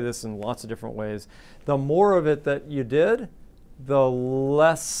can say this in lots of different ways. The more of it that you did, the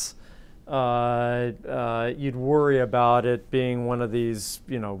less you'd worry about it being one of these,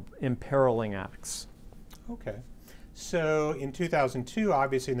 imperiling acts. Okay. So in 2002,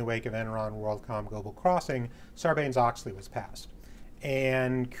 obviously in the wake of Enron, WorldCom, Global Crossing, Sarbanes-Oxley was passed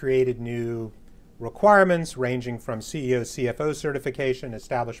and created new requirements ranging from CEO, CFO certification,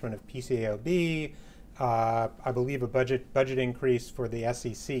 establishment of PCAOB, I believe a budget increase for the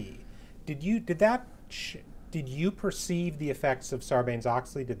SEC. Did you perceive the effects of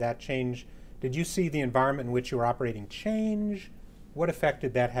Sarbanes-Oxley? Did that change? Did you see the environment in which you were operating change? What effect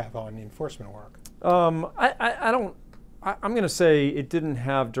did that have on enforcement work? I'm going to say it didn't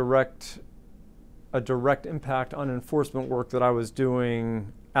have a direct impact on enforcement work that I was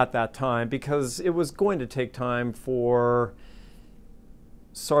doing at that time, because it was going to take time for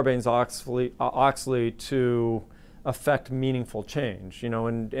Sarbanes-Oxley to affect meaningful change.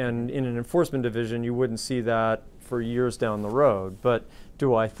 And in an enforcement division, you wouldn't see that for years down the road. But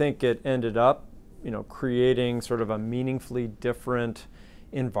do I think it ended up, creating sort of a meaningfully different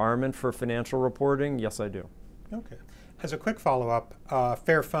environment for financial reporting? Yes, I do. Okay. As a quick follow-up,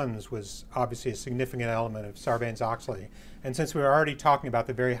 fair funds was obviously a significant element of Sarbanes-Oxley. And since we were already talking about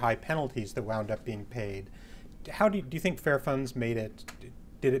the very high penalties that wound up being paid, how do you think fair funds did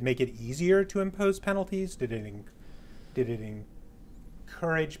it make it easier to impose penalties? Did it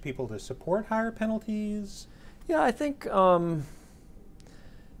encourage people to support higher penalties? Yeah, I think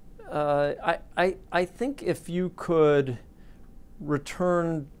I think if you could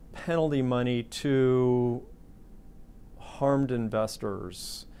return penalty money to harmed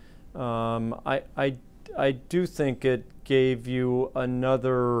investors, I do think it gave you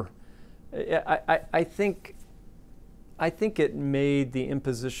another. I think it made the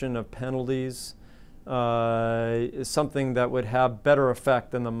imposition of penalties something that would have better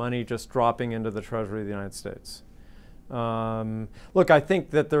effect than the money just dropping into the Treasury of the United States. Look, I think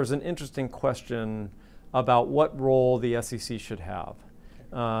that there's an interesting question about what role the SEC should have,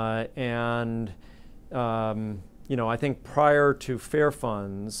 and I think prior to fair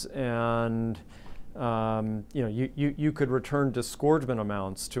funds, and you could return disgorgement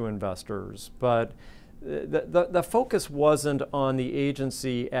amounts to investors, but the focus wasn't on the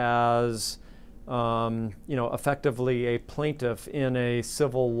agency as effectively a plaintiff in a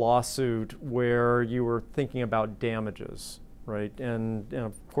civil lawsuit where you were thinking about damages, right? And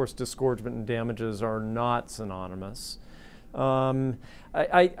of course, disgorgement and damages are not synonymous.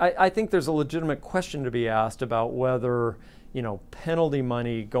 I think there's a legitimate question to be asked about whether, penalty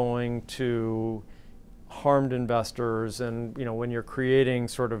money going to harmed investors, and when you're creating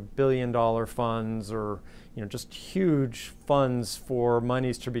sort of billion-dollar funds or just huge funds for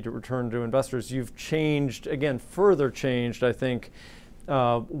monies to be returned to investors, you've further changed, I think,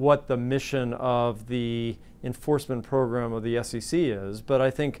 what the mission of the enforcement program of the SEC is. But I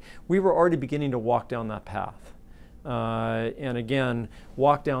think we were already beginning to walk down that path. And again,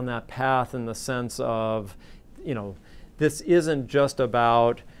 walk down that path in the sense of, this isn't just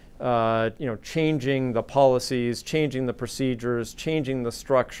about changing the policies, changing the procedures, changing the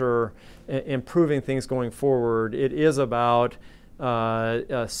structure, improving things going forward. It is about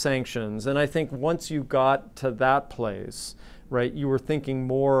sanctions. And I think once you got to that place, right, you were thinking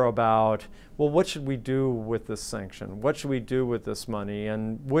more about, well, what should we do with this sanction? What should we do with this money?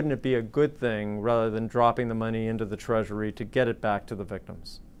 And wouldn't it be a good thing, rather than dropping the money into the Treasury, to get it back to the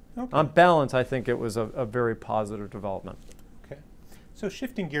victims? Okay. On balance, I think it was a very positive development. Okay. So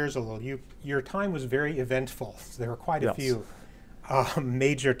shifting gears a little, your time was very eventful. There were quite a few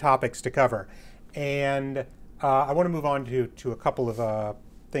major topics to cover. And I want to move on to a couple of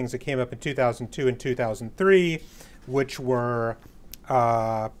things that came up in 2002 and 2003, which were,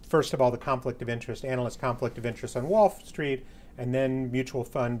 first of all, the conflict of interest, analyst conflict of interest on Wall Street, and then mutual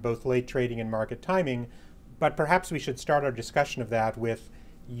fund, both late trading and market timing. But perhaps we should start our discussion of that with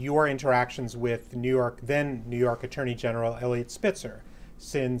your interactions with then New York Attorney General Eliot Spitzer,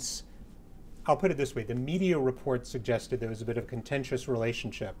 since, I'll put it this way, the media reports suggested there was a bit of a contentious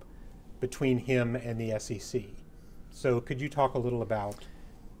relationship between him and the SEC. So could you talk a little about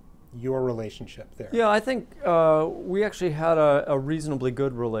your relationship there? Yeah, I think we actually had a reasonably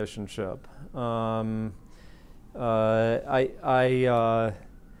good relationship.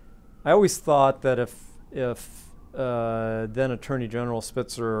 I always thought that if then Attorney General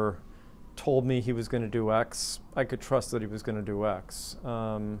Spitzer told me he was going to do X, I could trust that he was going to do X.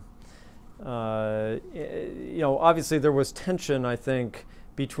 Obviously there was tension, I think,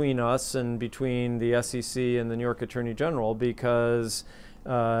 between us and between the SEC and the New York Attorney General because,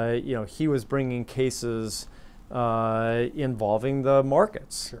 he was bringing cases involving the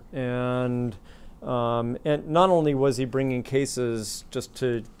markets. Sure. And not only was he bringing cases, just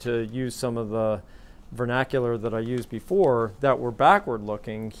to use some of the vernacular that I used before, that were backward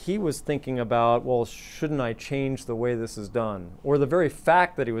looking, he was thinking about, well, shouldn't I change the way this is done? Or the very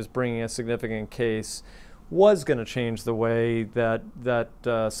fact that he was bringing a significant case was going to change the way that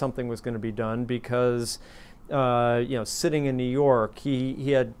something was going to be done because, sitting in New York,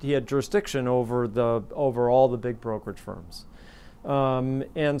 he had jurisdiction over all the big brokerage firms.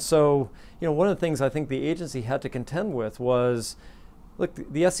 And so, one of the things I think the agency had to contend with was, look,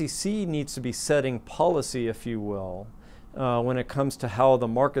 the SEC needs to be setting policy, if you will, when it comes to how the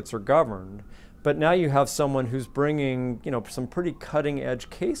markets are governed. But now you have someone who's bringing, some pretty cutting-edge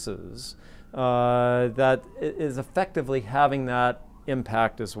cases that is effectively having that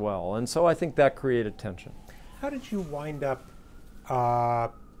impact as well. And so I think that created tension. How did you wind up?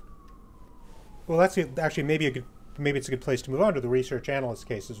 Well, that's actually maybe it's a good place to move on to the research analyst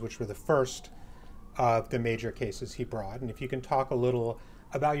cases, which were the first of the major cases he brought. And if you can talk a little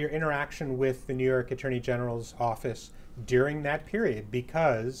about your interaction with the New York Attorney General's office during that period,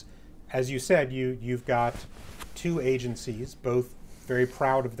 because, as you said, you've got two agencies, both very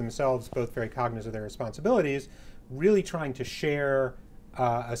proud of themselves, both very cognizant of their responsibilities, really trying to share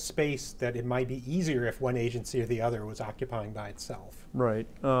a space that it might be easier if one agency or the other was occupying by itself. Right.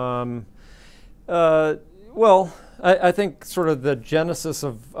 Well, I think sort of the genesis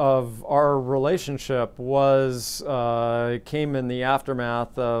of our relationship came in the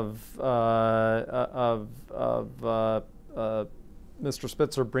aftermath of Mr.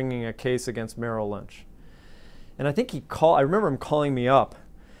 Spitzer bringing a case against Merrill Lynch. And I think I remember him calling me up,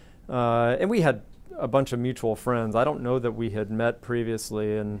 and we had a bunch of mutual friends. I don't know that we had met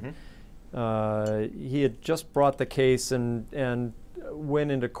previously, and he had just brought the case and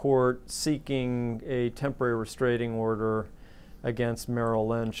went into court seeking a temporary restraining order against Merrill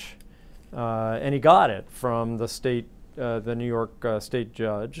Lynch, and he got it from the New York state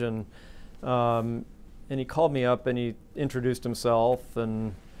judge, and he called me up and he introduced himself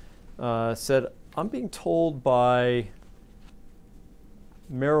and said, "I'm being told by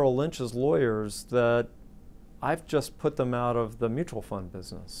Merrill Lynch's lawyers that I've just put them out of the mutual fund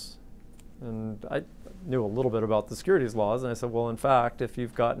business." And I knew a little bit about the securities laws, and I said, well, in fact, if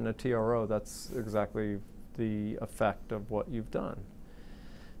you've gotten a TRO, that's exactly the effect of what you've done.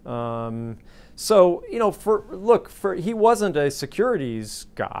 So, he wasn't a securities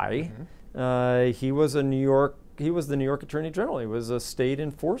guy. He was the New York Attorney General. He was a state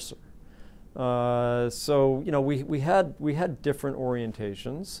enforcer. So, we had different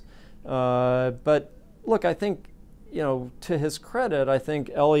orientations. But look, I think, to his credit, I think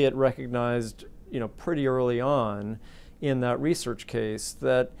Elliott recognized, pretty early on in that research case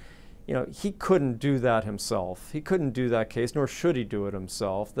that, he couldn't do that himself. He couldn't do that case, nor should he do it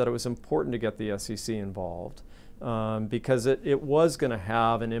himself, that it was important to get the SEC involved because it was going to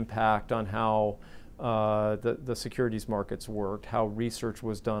have an impact on how the securities markets worked, how research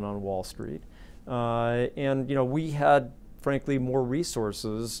was done on Wall Street. And, we had, frankly, more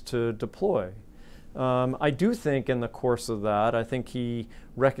resources to deploy. I do think in the course of that, I think he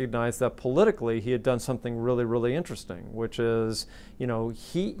recognized that politically he had done something really, really interesting, which is,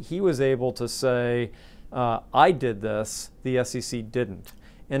 he was able to say, I did this, the SEC didn't.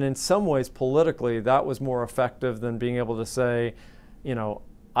 And in some ways, politically, that was more effective than being able to say,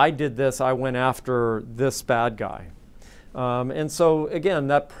 I did this, I went after this bad guy. And so, again,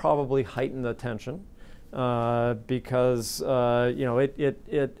 that probably heightened the tension. Because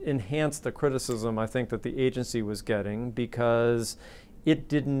it enhanced the criticism I think that the agency was getting because it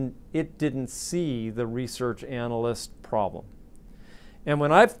didn't see the research analyst problem. And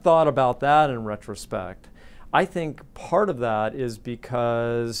when I've thought about that in retrospect, I think part of that is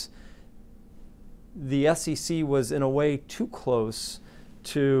because the SEC was in a way too close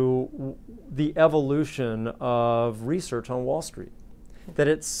to the evolution of research on Wall Street, that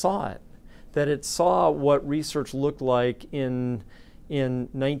it saw it. That it saw what research looked like in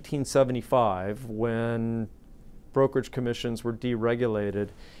 1975 when brokerage commissions were deregulated.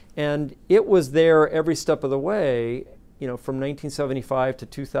 And it was there every step of the way, from 1975 to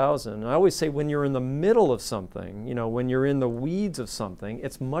 2000. And I always say when you're in the middle of something, when you're in the weeds of something,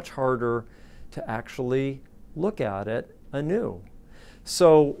 it's much harder to actually look at it anew.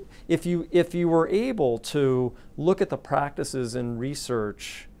 So if you were able to look at the practices in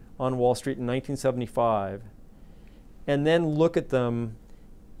research on Wall Street in 1975 and then look at them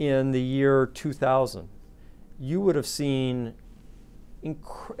in the year 2000, you would have seen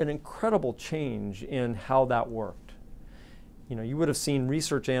an incredible change in how that worked. You would have seen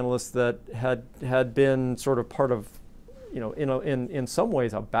research analysts that had been sort of part of, in some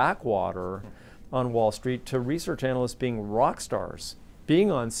ways a backwater on Wall Street, to research analysts being rock stars, being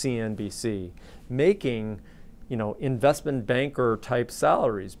on CNBC, making investment banker type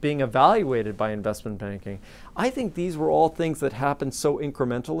salaries, being evaluated by investment banking. I think these were all things that happened so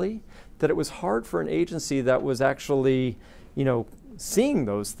incrementally that it was hard for an agency that was actually, seeing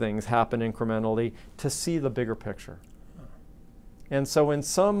those things happen incrementally to see the bigger picture. And so in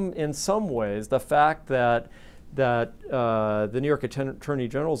some ways, the fact that the New York Attorney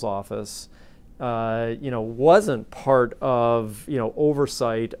General's office wasn't part of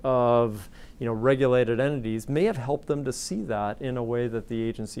oversight of regulated entities may have helped them to see that in a way that the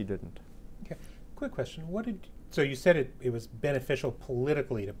agency didn't. Okay, quick question. So you said it was beneficial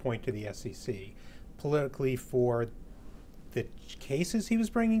politically to point to the SEC, politically for the cases he was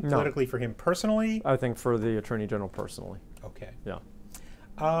bringing, politically for him personally? I think for the Attorney General personally. Okay. Yeah.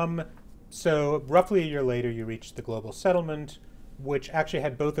 So roughly a year later, you reached the global settlement, which actually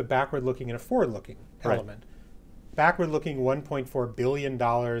had both a backward-looking and a forward-looking element. Backward-looking, $1.4 billion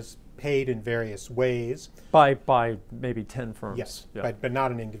paid in various ways. By maybe 10 firms. Yes, yeah. but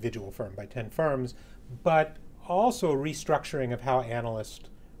not an individual firm, by 10 firms. But also restructuring of how analyst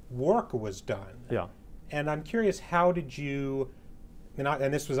work was done. Yeah. And I'm curious, how did you,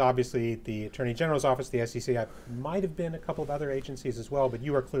 and this was obviously the Attorney General's office, the SEC, might have been a couple of other agencies as well, but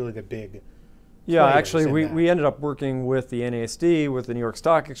you are clearly the big Yeah, actually, we ended up working with the NYSE, with the New York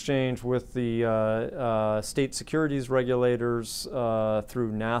Stock Exchange, with the state securities regulators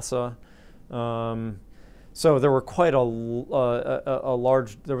through NASA. So there were quite a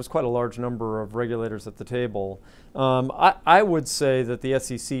large number of regulators at the table. I would say that the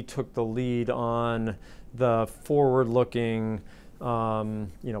SEC took the lead on the forward-looking,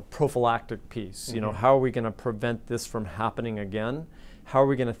 prophylactic piece. Mm-hmm. How are we going to prevent this from happening again? How are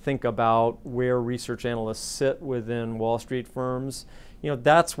we going to think about where research analysts sit within Wall Street firms?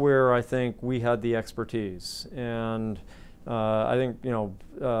 That's where I think we had the expertise. And I think,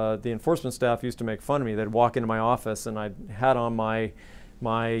 the enforcement staff used to make fun of me. They'd walk into my office and I had on my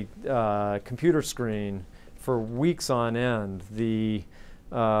computer screen for weeks on end the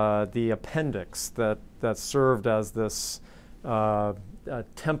appendix that served as this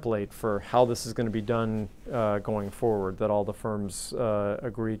template for how this is going to be done going forward, that all the firms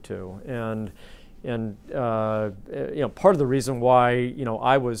agreed to. And part of the reason why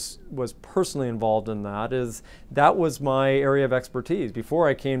I was personally involved in that is that was my area of expertise. Before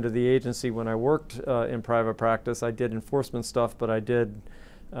I came to the agency, when I worked in private practice, I did enforcement stuff, but I did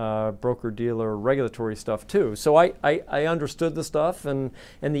broker-dealer regulatory stuff too. So I understood the stuff, and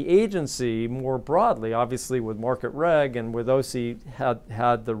the agency more broadly, obviously with market reg and with OC,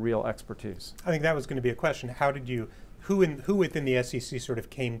 had the real expertise. I think that was going to be a question. How did you, who within the SEC sort of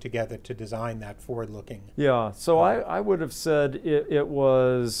came together to design that forward-looking? Yeah, so I would have said it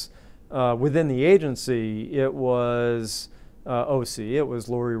was, within the agency, it was OC. It was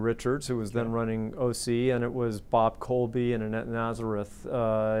Lori Richards, who was then running OC, and it was Bob Colby and Annette Nazareth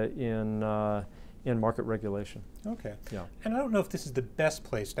in market regulation. Okay. Yeah. And I don't know if this is the best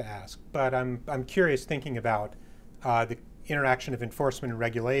place to ask, but I'm curious, thinking about the interaction of enforcement and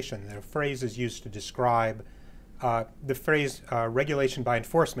regulation. The phrase is used to describe the phrase regulation by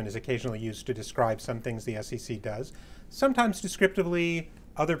enforcement is occasionally used to describe some things the SEC does. Sometimes descriptively,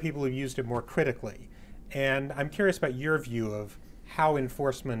 other people have used it more critically. And I'm curious about your view of how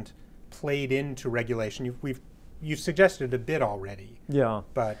enforcement played into regulation. You've suggested a bit already. Yeah.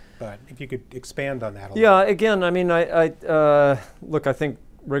 But if you could expand on that a little. Yeah. Again, I mean, look, I think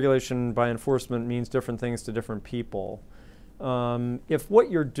regulation by enforcement means different things to different people. If what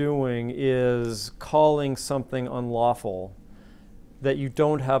you're doing is calling something unlawful that you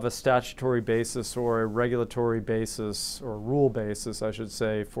don't have a statutory basis or a regulatory basis or rule basis, I should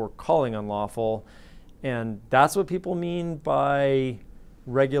say, for calling unlawful, and that's what people mean by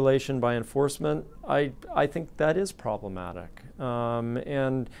regulation by enforcement, I think that is problematic.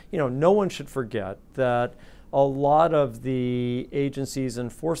 And no one should forget that a lot of the agency's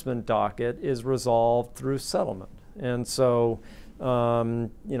enforcement docket is resolved through settlement. And so, there's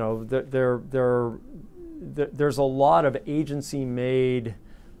a lot of agency-made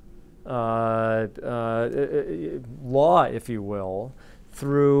law, if you will,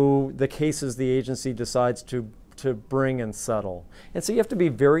 through the cases the agency decides to to bring and settle. And so you have to be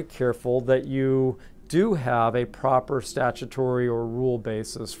very careful that you do have a proper statutory or rule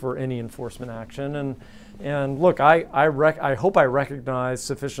basis for any enforcement action. And look, I hope I recognized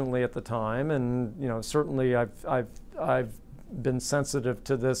sufficiently at the time, and certainly I've been sensitive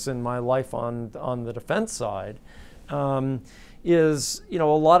to this in my life on the defense side. Is a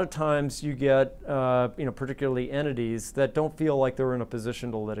lot of times you get particularly entities that don't feel like they're in a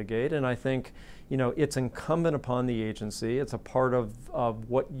position to litigate, and I think it's incumbent upon the agency, it's a part of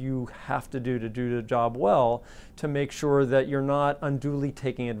what you have to do the job well, to make sure that you're not unduly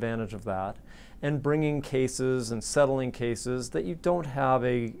taking advantage of that and bringing cases and settling cases that you don't have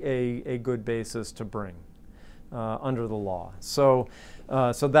a good basis to bring under the law. So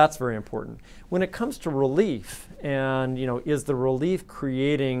that's very important. When it comes to relief, and is the relief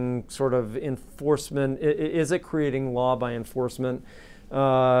creating sort of enforcement? Is it creating law by enforcement?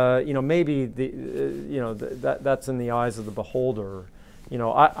 Maybe that's in the eyes of the beholder.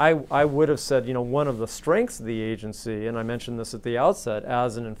 I would have said one of the strengths of the agency, and I mentioned this at the outset,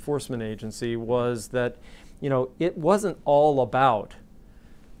 as an enforcement agency, was that it wasn't all about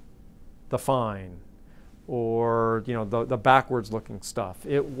the fine or the backwards looking stuff.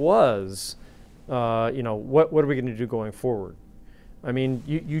 It was what are we going to do going forward? I mean,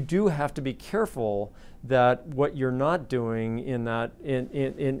 you do have to be careful that what you're not doing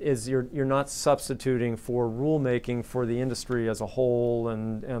is you're not substituting for rulemaking for the industry as a whole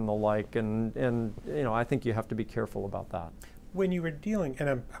and the like, and I think you have to be careful about that. When you were dealing, and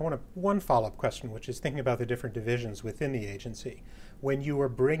I want one follow-up question, which is thinking about the different divisions within the agency. When you were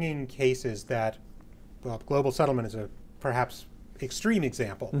bringing cases that, well, global settlement is a perhaps extreme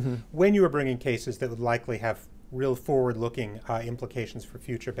example. Mm-hmm. When you were bringing cases that would likely have real forward-looking implications for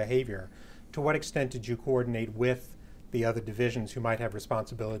future behavior, to what extent did you coordinate with the other divisions who might have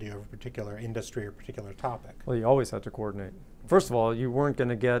responsibility over a particular industry or particular topic? Well, you always had to coordinate. First of all, you weren't going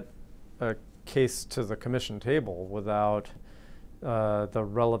to get a case to the commission table without the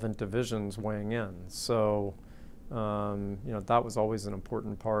relevant divisions weighing in. So that was always an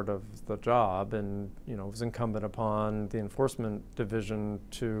important part of the job, and it was incumbent upon the enforcement division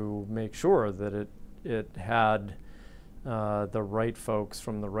to make sure that it had the right folks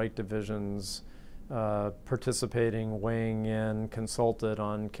from the right divisions participating, weighing in, consulted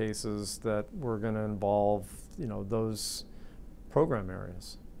on cases that were going to involve those program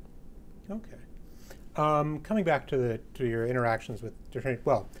areas. Okay. Coming back to your interactions with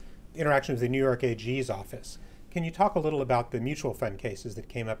interactions with the New York AG's office. Can you talk a little about the mutual fund cases that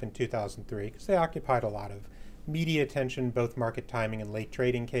came up in 2003? Because they occupied a lot of media attention, both market timing and late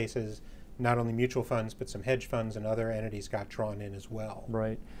trading cases. Not only mutual funds, but some hedge funds and other entities got drawn in as well.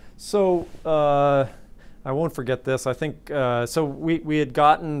 Right. So I won't forget this. I think so. We had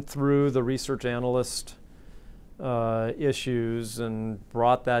gotten through the research analyst issues and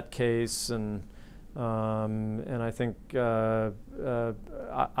brought that case, and I think I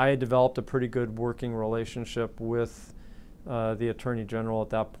had developed a pretty good working relationship with the Attorney General at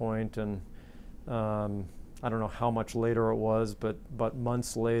that point, and I don't know how much later it was, but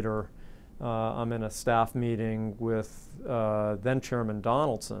months later, I'm in a staff meeting with then Chairman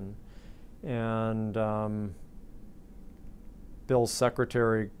Donaldson, and Bill's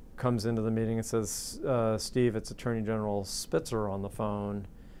secretary comes into the meeting and says, "Steve, it's Attorney General Spitzer on the phone."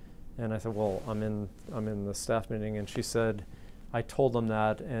 And I said, "Well, I'm in the staff meeting," and she said, "I told him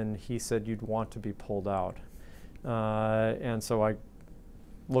that, and he said you'd want to be pulled out." And so I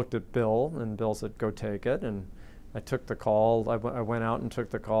looked at Bill, and Bill said, "Go take it." And I took the call. I went out and took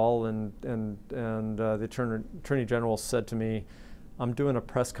the call, and the Attorney General said to me, "I'm doing a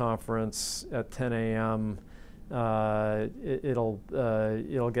press conference at 10 a.m. It'll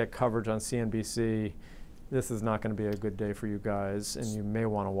get coverage on CNBC. This is not going to be a good day for you guys, and you may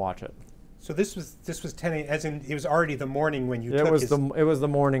want to watch it." So this was 10 a.m. as in it was already the morning when you took his... It was the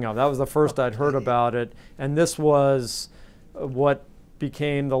morning of. That was the first I'd heard about it, and this was what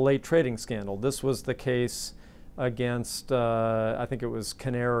became the late trading scandal. This was the case against, I think it was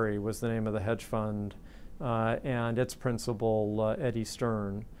Canary was the name of the hedge fund, and its principal, Eddie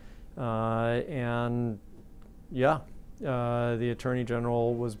Stern. The Attorney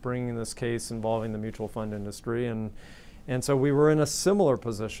General was bringing this case involving the mutual fund industry, and so we were in a similar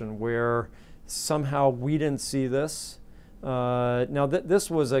position where somehow we didn't see this. Now this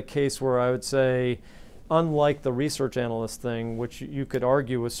was a case where I would say, unlike the research analyst thing, which you could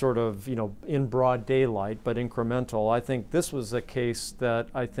argue was sort of in broad daylight but incremental, I think this was a case that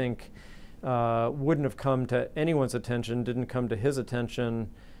I think wouldn't have come to anyone's attention, didn't come to his attention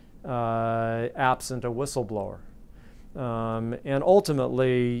absent a whistleblower. And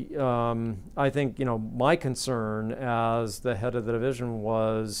ultimately, I think, my concern as the head of the division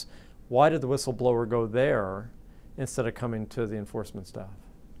was, why did the whistleblower go there instead of coming to the enforcement staff?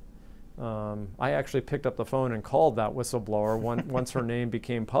 I actually picked up the phone and called that whistleblower once her name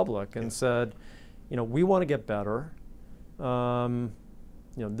became public and said, we want to get better.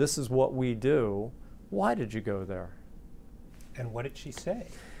 This is what we do. Why did you go there? And what did she say?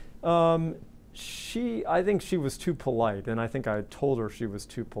 I think she was too polite, and I think I told her she was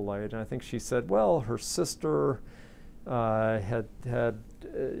too polite, and I think she said, well, her sister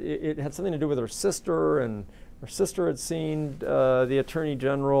it had something to do with her sister, and her sister had seen the Attorney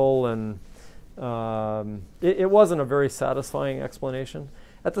General, and it wasn't a very satisfying explanation.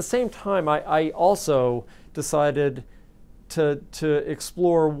 At the same time, I also decided to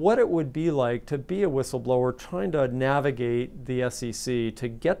explore what it would be like to be a whistleblower trying to navigate the SEC to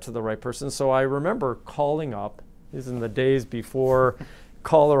get to the right person. So I remember calling up, this is in the days before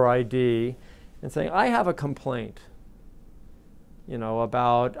caller ID, and saying, I have a complaint,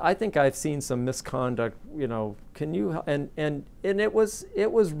 about, I think I've seen some misconduct, can you, and it was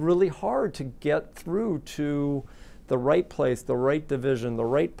really hard to get through to the right place, the right division, the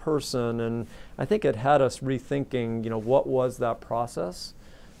right person, and I think it had us rethinking, what was that process?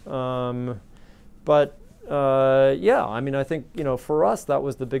 Yeah, I think, for us, that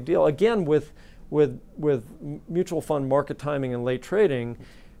was the big deal. Again, with mutual fund market timing and late trading,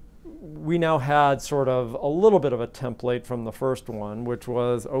 we now had sort of a little bit of a template from the first one, which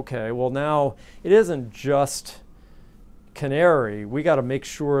was, okay, well now it isn't just Canary. We got to make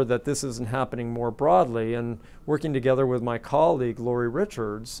sure that this isn't happening more broadly. And working together with my colleague Lori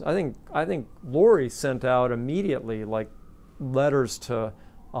Richards, I think Lori sent out immediately like letters to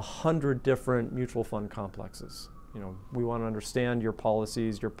 100 different mutual fund complexes. We want to understand your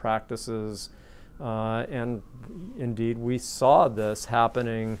policies, your practices, and indeed we saw this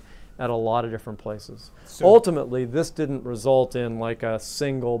happening at a lot of different places. So ultimately, this didn't result in like a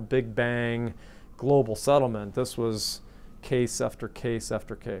single big bang global settlement. This was case after case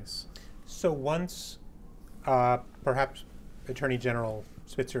after case. So once perhaps Attorney General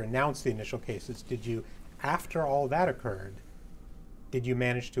Spitzer announced the initial cases, after all that occurred, did you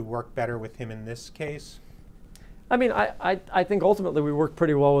manage to work better with him in this case? I think ultimately we worked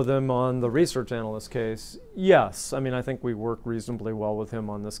pretty well with him on the research analyst case. Yes, I think we worked reasonably well with him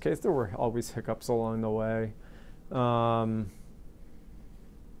on this case. There were always hiccups along the way. But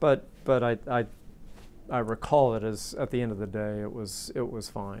I recall it as, at the end of the day, it was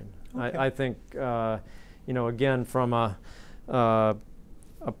fine. Okay. I think, again, from a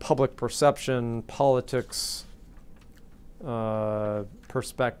public perception, politics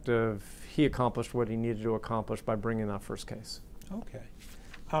perspective, he accomplished what he needed to accomplish by bringing that first case. Okay.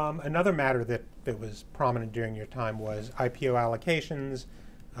 Another matter that was prominent during your time was IPO allocations,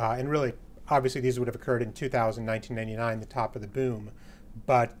 and really, obviously, these would have occurred in 2000, 1999, the top of the boom,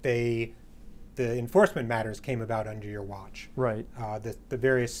 but the enforcement matters came about under your watch. Right. The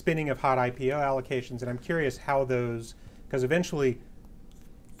various spinning of hot IPO allocations, and I'm curious how those, because eventually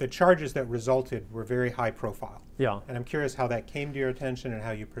the charges that resulted were very high profile. Yeah. And I'm curious how that came to your attention and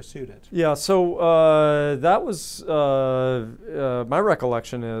how you pursued it. Yeah, so that was, my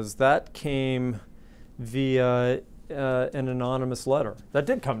recollection is that came via an anonymous letter. That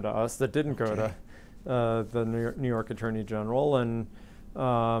did come to us, that didn't go to the New York Attorney General, and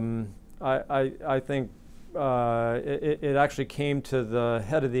I think it actually came to the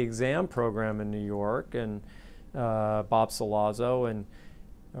head of the exam program in New York, and Bob Salazzo,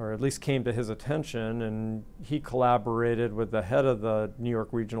 or at least came to his attention, and he collaborated with the head of the New York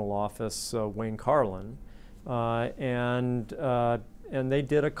regional office, Wayne Carlin, and they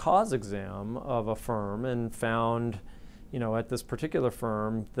did a cause exam of a firm and found, at this particular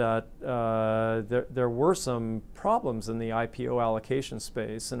firm that there were some problems in the IPO allocation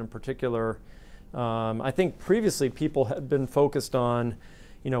space, and in particular, I think previously people had been focused on,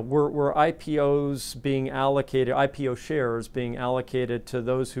 were IPOs being allocated, IPO shares being allocated to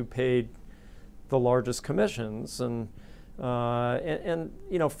those who paid the largest commissions, and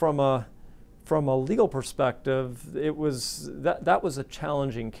from a legal perspective, it was that was a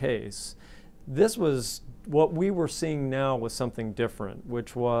challenging case. This was what we were seeing now was something different,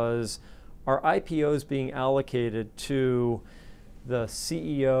 which was are IPOs being allocated to the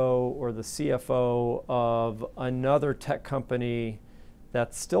CEO or the CFO of another tech company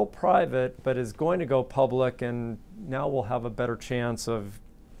that's still private but is going to go public, and now we'll have a better chance of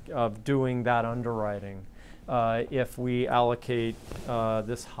doing that underwriting if we allocate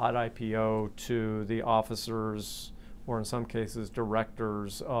this hot IPO to the officers, or in some cases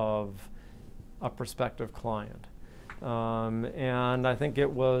directors, of a prospective client. And I think it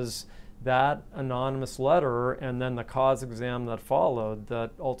was that anonymous letter and then the cause exam that followed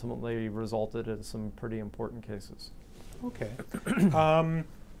that ultimately resulted in some pretty important cases. Okay.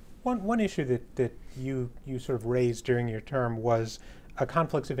 One issue that you sort of raised during your term was a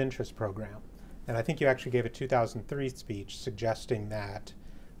conflicts of interest program. And I think you actually gave a 2003 speech suggesting that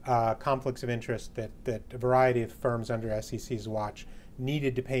conflicts of interest, that a variety of firms under SEC's watch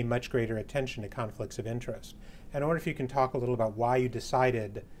needed to pay much greater attention to conflicts of interest. And I wonder if you can talk a little about why you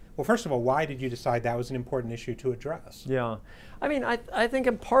decided, well, first of all, why did you decide that was an important issue to address? Yeah. I mean, I think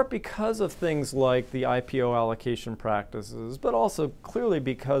in part because of things like the IPO allocation practices, but also clearly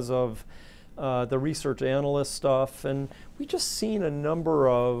because of the research analyst stuff. And we just seen a number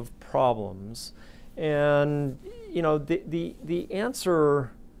of problems. And, you know, the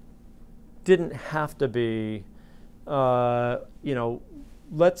answer didn't have to be, you know,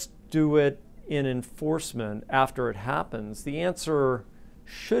 let's do it in enforcement after it happens. The answer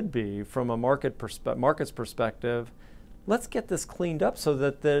should be, from a market's perspective, let's get this cleaned up so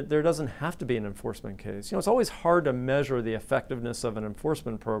that there doesn't have to be an enforcement case. You know, it's always hard to measure the effectiveness of an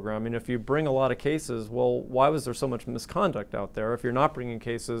enforcement program. I mean, if you bring a lot of cases, well, why was there so much misconduct out there? If you're not bringing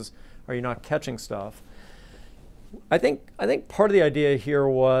cases, are you not catching stuff? I think part of the idea here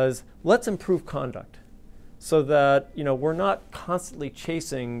was, let's improve conduct so that, you know, we're not constantly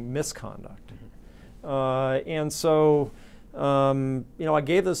chasing misconduct. And so, you know, I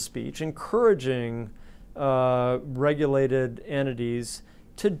gave this speech encouraging regulated entities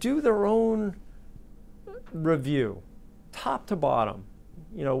to do their own review, top to bottom.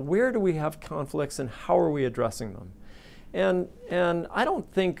 You know, where do we have conflicts and how are we addressing them? And I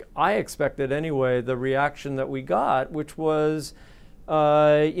don't think I expected anyway the reaction that we got, which was,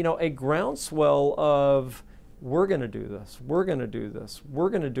 you know, a groundswell of, we're going to do this, we're going to do this,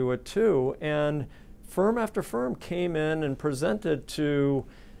 we're going to do it too. And firm after firm came in and presented to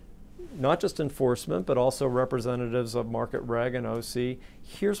not just enforcement, but also representatives of market reg and OC,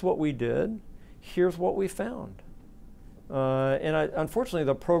 here's what we did, here's what we found. And unfortunately,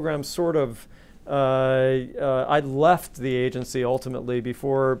 the program sort of, I left the agency ultimately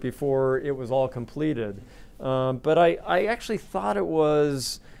before it was all completed. But I actually thought it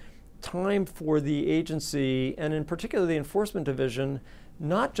was time for the agency, and in particular the enforcement division,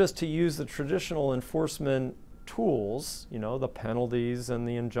 not just to use the traditional enforcement tools, you know, the penalties and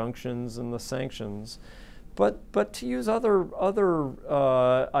the injunctions and the sanctions, but to use other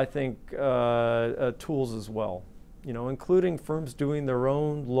I think, tools as well, you know, including firms doing their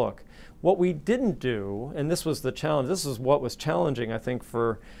own look. What we didn't do, and this was the challenge, this is what was challenging, I think,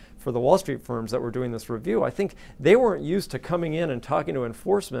 for the Wall Street firms that were doing this review. I think they weren't used to coming in and talking to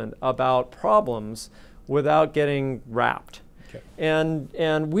enforcement about problems without getting wrapped. Okay.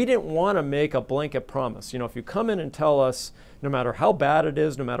 And we didn't want to make a blanket promise. You know, if you come in and tell us, no matter how bad it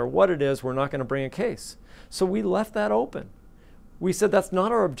is, no matter what it is, we're not going to bring a case. So we left that open. We said that's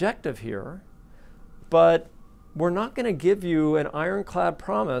not our objective here, but we're not going to give you an ironclad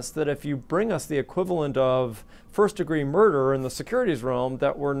promise that if you bring us the equivalent of first-degree murder in the securities realm,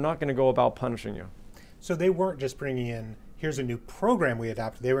 that we're not going to go about punishing you. So they weren't just bringing in, here's a new program we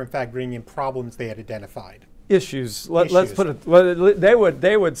adopted. They were in fact bringing in problems they had identified. Issues. Let's put it. Well, they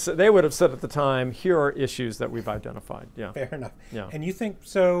would have said at the time, here are issues that we've identified. Yeah. Fair enough. Yeah. And you think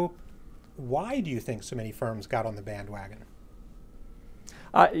so? Why do you think so many firms got on the bandwagon?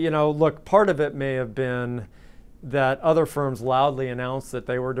 You know, look, part of it may have been that other firms loudly announced that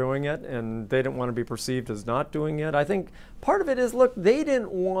they were doing it and they didn't want to be perceived as not doing it. I think part of it is, look, they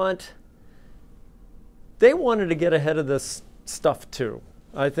wanted to get ahead of this stuff too.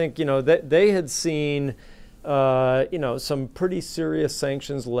 I think, you know, they had seen, you know, some pretty serious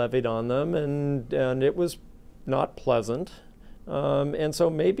sanctions levied on them, and it was not pleasant. And so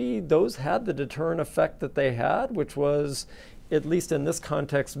maybe those had the deterrent effect that they had, which was, at least in this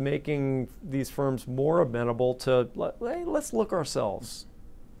context, making these firms more amenable to, hey, let's look ourselves.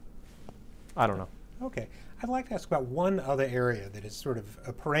 I don't know. Okay. I'd like to ask about one other area that is sort of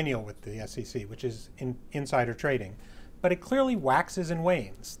a perennial with the SEC, which is insider trading. But it clearly waxes and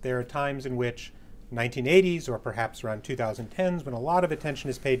wanes. There are times in which 1980s or perhaps around 2010s when a lot of attention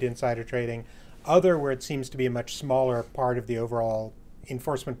is paid to insider trading, other where it seems to be a much smaller part of the overall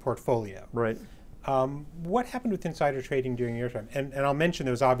enforcement portfolio. Right. What happened with insider trading during your time? And I'll mention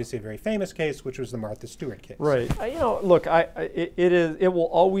there was obviously a very famous case, which was the Martha Stewart case. Right. You know, look, it will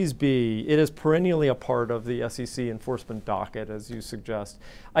always be, it is perennially a part of the SEC enforcement docket, as you suggest.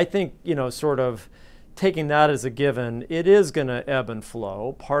 I think, you know, sort of taking that as a given, it is going to ebb and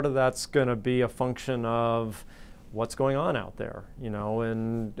flow. Part of that's going to be a function of what's going on out there,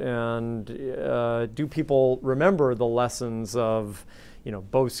 and do people remember the lessons of,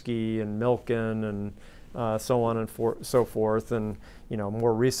 Boesky and Milken and so on and so forth, and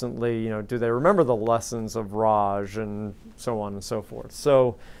more recently, do they remember the lessons of Raj and so on and so forth?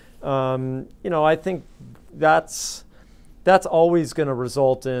 So, I think that's always going to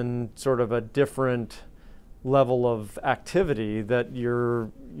result in sort of a different level of activity that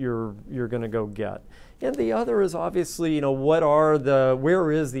you're going to go get. And the other is obviously,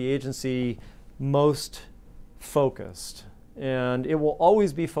 where is the agency most focused? And it will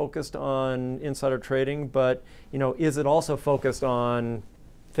always be focused on insider trading, but is it also focused on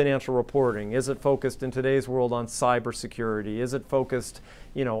financial reporting? Is it focused in today's world on cybersecurity? Is it focused,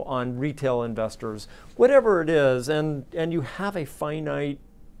 on retail investors? Whatever it is, and you have a finite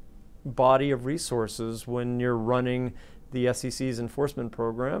body of resources when you're running the SEC's enforcement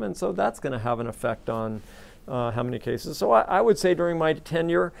program, and so that's going to have an effect on how many cases. So I would say during my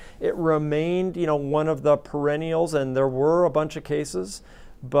tenure, it remained, one of the perennials, and there were a bunch of cases,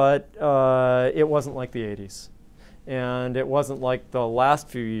 but it wasn't like the 80s. And it wasn't like the last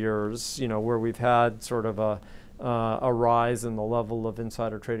few years, where we've had sort of a rise in the level of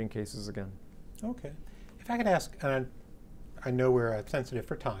insider trading cases again. Okay. If I could ask, I know we're sensitive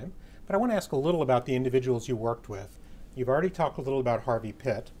for time, but I want to ask a little about the individuals you worked with. You've already talked a little about Harvey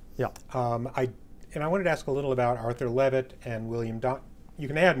Pitt. Yeah. I wanted to ask a little about Arthur Levitt and William you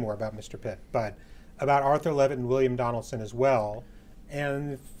can add more about Mr. Pitt, but about Arthur Levitt and William Donaldson as well,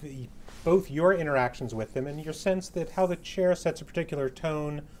 and both your interactions with them and your sense that how the chair sets a particular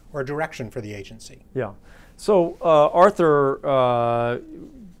tone or direction for the agency. Yeah. So Arthur,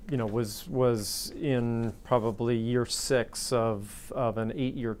 was in probably year 6 of an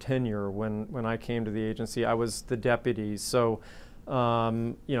 8-year tenure when I came to the agency. I was the deputy. So,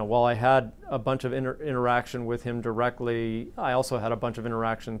 while I had a bunch of interaction with him directly, I also had a bunch of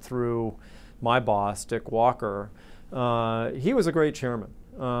interaction through my boss, Dick Walker. He was a great chairman.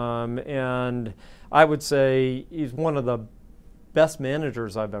 And I would say he's one of the best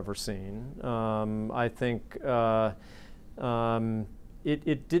managers I've ever seen. I think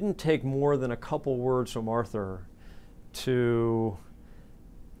it didn't take more than a couple words from Arthur to,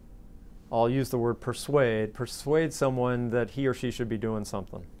 I'll use the word persuade someone that he or she should be doing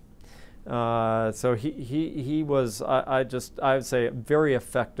something. So he was, I would say, very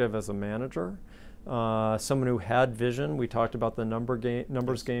effective as a manager. Someone who had vision. We talked about the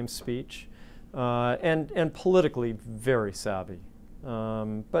numbers game speech, and politically very savvy.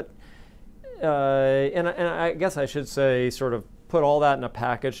 But I guess I should say, sort of put all that in a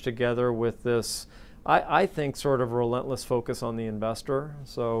package together with this, I think, sort of relentless focus on the investor.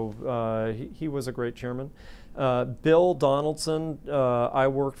 So he was a great chairman. Bill Donaldson, I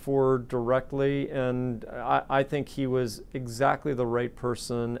worked for directly, and I think he was exactly the right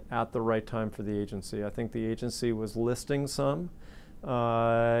person at the right time for the agency. I think the agency was listing some,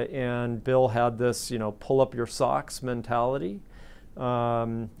 and Bill had this, pull up your socks mentality.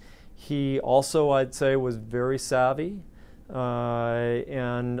 He also, I'd say, was very savvy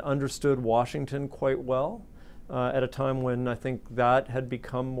and understood Washington quite well at a time when I think that had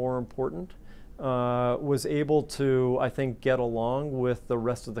become more important. Was able to, I think, get along with the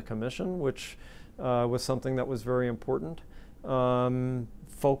rest of the commission, which was something that was very important.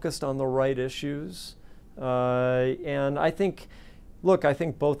 Focused on the right issues. And I think, I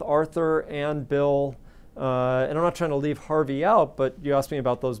think both Arthur and Bill, and I'm not trying to leave Harvey out, but you asked me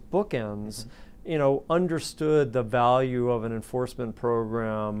about those bookends, understood the value of an enforcement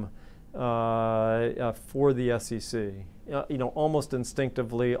program for the SEC. Almost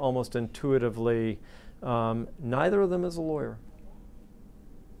instinctively, almost intuitively, neither of them is a lawyer.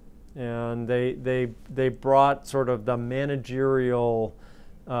 And they brought sort of the managerial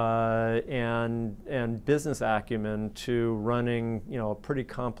and business acumen to running, a pretty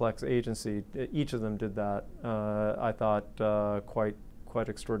complex agency. Each of them did that, I thought, quite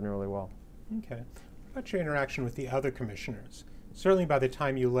extraordinarily well. Okay. What about your interaction with the other commissioners? Certainly by the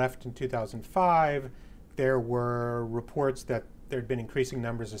time you left in 2005, there were reports that there had been increasing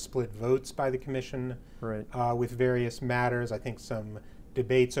numbers of split votes by the commission, right, with various matters. I think some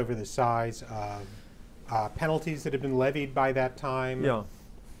debates over the size of penalties that had been levied by that time. Yeah.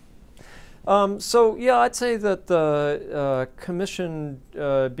 I'd say that the commission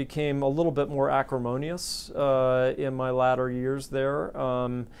became a little bit more acrimonious in my latter years there.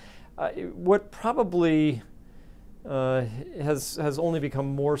 What probably has only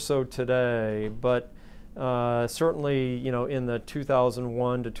become more so today, but Certainly, in the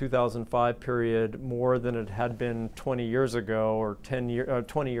 2001 to 2005 period, more than it had been 20 years ago, or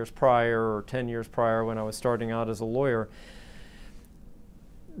 20 years prior, or 10 years prior when I was starting out as a lawyer.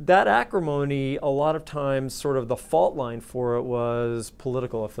 That acrimony, a lot of times, sort of the fault line for it was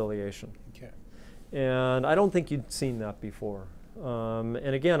political affiliation. Okay. And I don't think you'd seen that before. And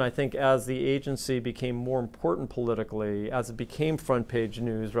again, I think as the agency became more important politically, as it became front page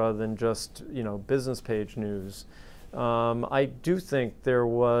news rather than just business page news, I do think there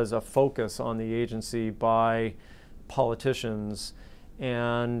was a focus on the agency by politicians,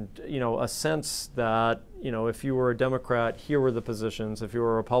 and a sense that if you were a Democrat, here were the positions. If you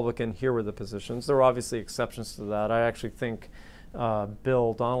were a Republican, here were the positions. There are obviously exceptions to that. I actually think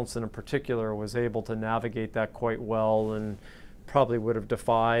Bill Donaldson in particular was able to navigate that quite well, and probably would have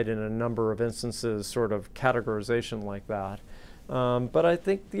defied in a number of instances sort of categorization like that. But I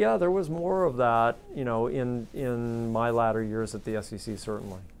think, yeah, there was more of that, in my latter years at the SEC,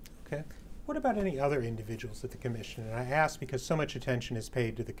 certainly. Okay. What about any other individuals at the commission? And I ask because so much attention is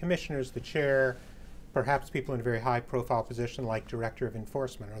paid to the commissioners, the chair, perhaps people in a very high-profile position like director of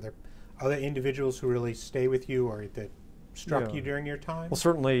enforcement. Are there other individuals who really stay with you or that struck you during your time? Well,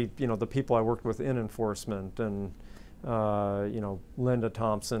 certainly, the people I worked with in enforcement, and Linda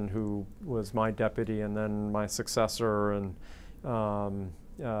Thompson, who was my deputy and then my successor, and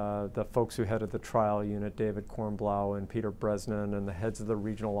the folks who headed the trial unit, David Kornblau and Peter Bresnan, and the heads of the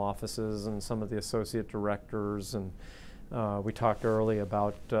regional offices and some of the associate directors. And we talked early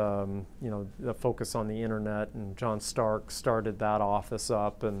about the focus on the internet, and John Stark started that office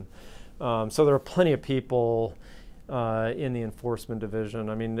up. And so there are plenty of people in the enforcement division.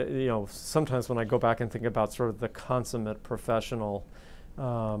 I mean, sometimes when I go back and think about sort of the consummate professional,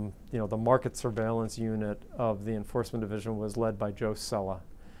 the market surveillance unit of the enforcement division was led by Joe Sella,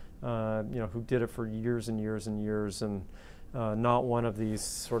 who did it for years and years and years, and not one of these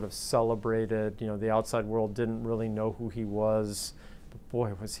sort of celebrated, the outside world didn't really know who he was, but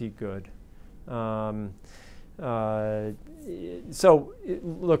boy, was he good. Look,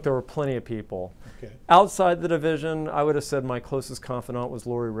 there were plenty of people. Okay. Outside the division, I would have said my closest confidant was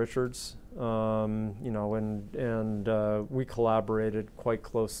Lori Richards, and we collaborated quite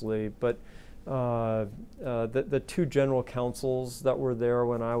closely. But the two general counsels that were there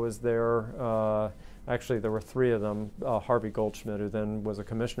when I was there, actually there were three of them, Harvey Goldschmidt, who then was a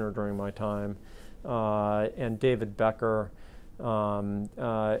commissioner during my time, and David Becker, and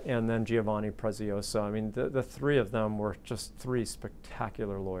then Giovanni Prezioso. I mean, the three of them were just three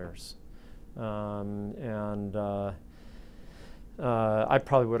spectacular lawyers. I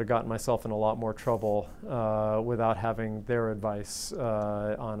probably would have gotten myself in a lot more trouble without having their advice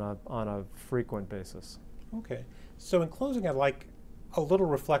on a frequent basis. Okay. So in closing, I'd like a little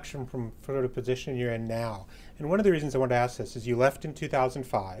reflection from the position you're in now. And one of the reasons I wanted to ask this is you left in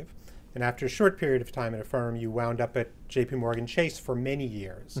 2005. And after a short period of time at a firm, you wound up at J.P. Morgan Chase for many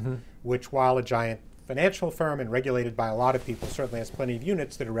years, which, while a giant financial firm and regulated by a lot of people, certainly has plenty of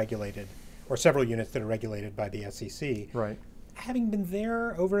units that are regulated, or several units that are regulated by the SEC. Right. Having been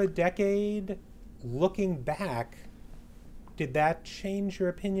there over a decade, looking back, did that change your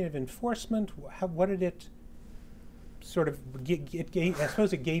opinion of enforcement? What did it sort of I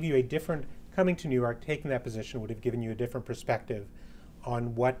suppose it gave you a different, coming to New York, taking that position would have given you a different perspective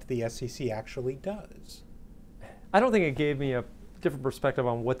on what the SEC actually does. I don't think it gave me a different perspective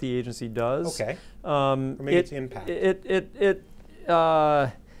on what the agency does. Okay. Or maybe its impact.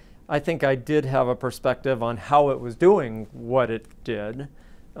 I think I did have a perspective on how it was doing what it did.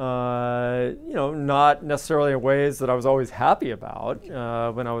 Not necessarily in ways that I was always happy about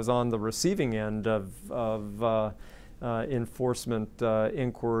when I was on the receiving end of enforcement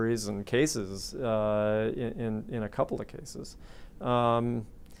inquiries and cases in a couple of cases.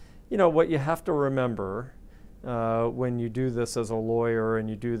 What you have to remember when you do this as a lawyer and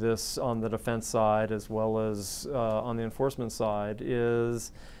you do this on the defense side as well as on the enforcement side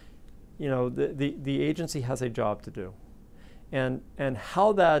is, the agency has a job to do. And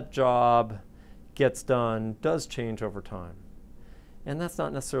how that job gets done does change over time. And that's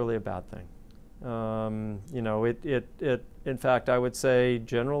not necessarily a bad thing. In fact, I would say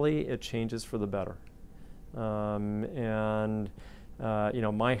generally it changes for the better.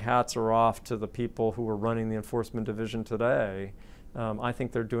 My hats are off to the people who are running the enforcement division today. I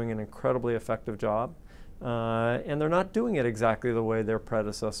think they're doing an incredibly effective job, and they're not doing it exactly the way their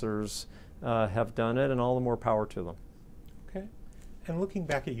predecessors have done it, and all the more power to them. Okay. And looking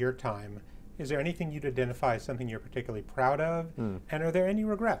back at your time, is there anything you'd identify as something you're particularly proud of? And are there any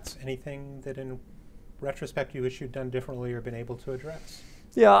regrets? Anything that in retrospect you wish you'd done differently or been able to address?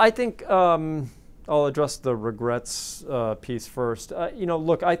 Yeah, I think I'll address the regrets piece first.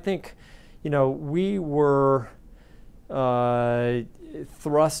 Look, I think, we were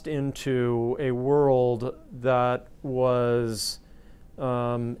thrust into a world that was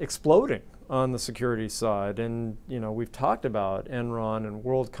exploding on the security side. And, we've talked about Enron and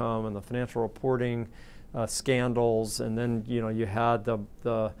WorldCom and the financial reporting scandals. And then, you had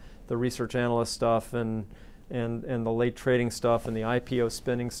the research analyst stuff and the late trading stuff and the IPO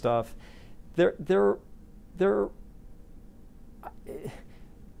spinning stuff. There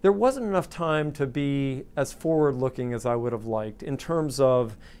wasn't enough time to be as forward-looking as I would have liked in terms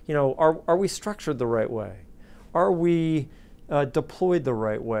of, are we structured the right way? Are we deployed the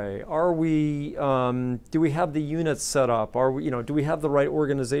right way? Are we, do we have the units set up? Are we, do we have the right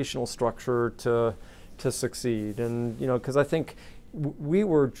organizational structure to succeed? And, because I think we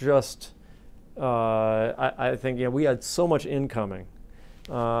were just, I think, we had so much incoming.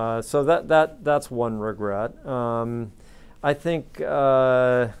 So that's one regret. I think,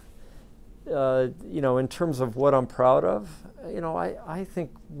 in terms of what I'm proud of, I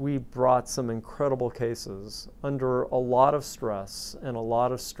think we brought some incredible cases under a lot of stress and a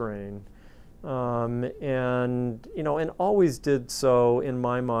lot of strain, and always did so, in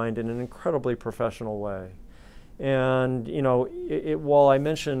my mind, in an incredibly professional way. And, while I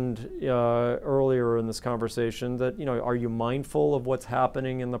mentioned earlier in this conversation that, are you mindful of what's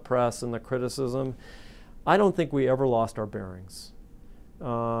happening in the press and the criticism? I don't think we ever lost our bearings.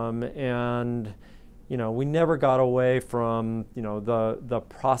 And, we never got away from, the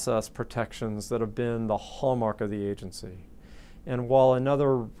process protections that have been the hallmark of the agency. And while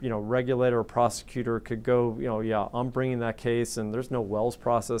another, regulator or prosecutor could go, yeah, I'm bringing that case and there's no Wells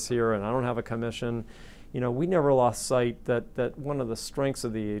process here and I don't have a commission, we never lost sight that one of the strengths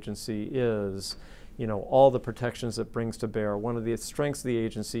of the agency is, all the protections it brings to bear. One of the strengths of the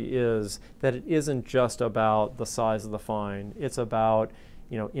agency is that it isn't just about the size of the fine. It's about,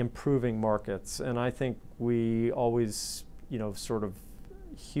 improving markets. And I think we always, sort of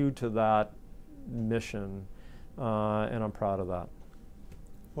hewed to that mission, and I'm proud of that.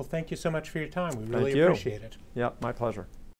 Well, thank you so much for your time. We really appreciate it. Yeah, my pleasure.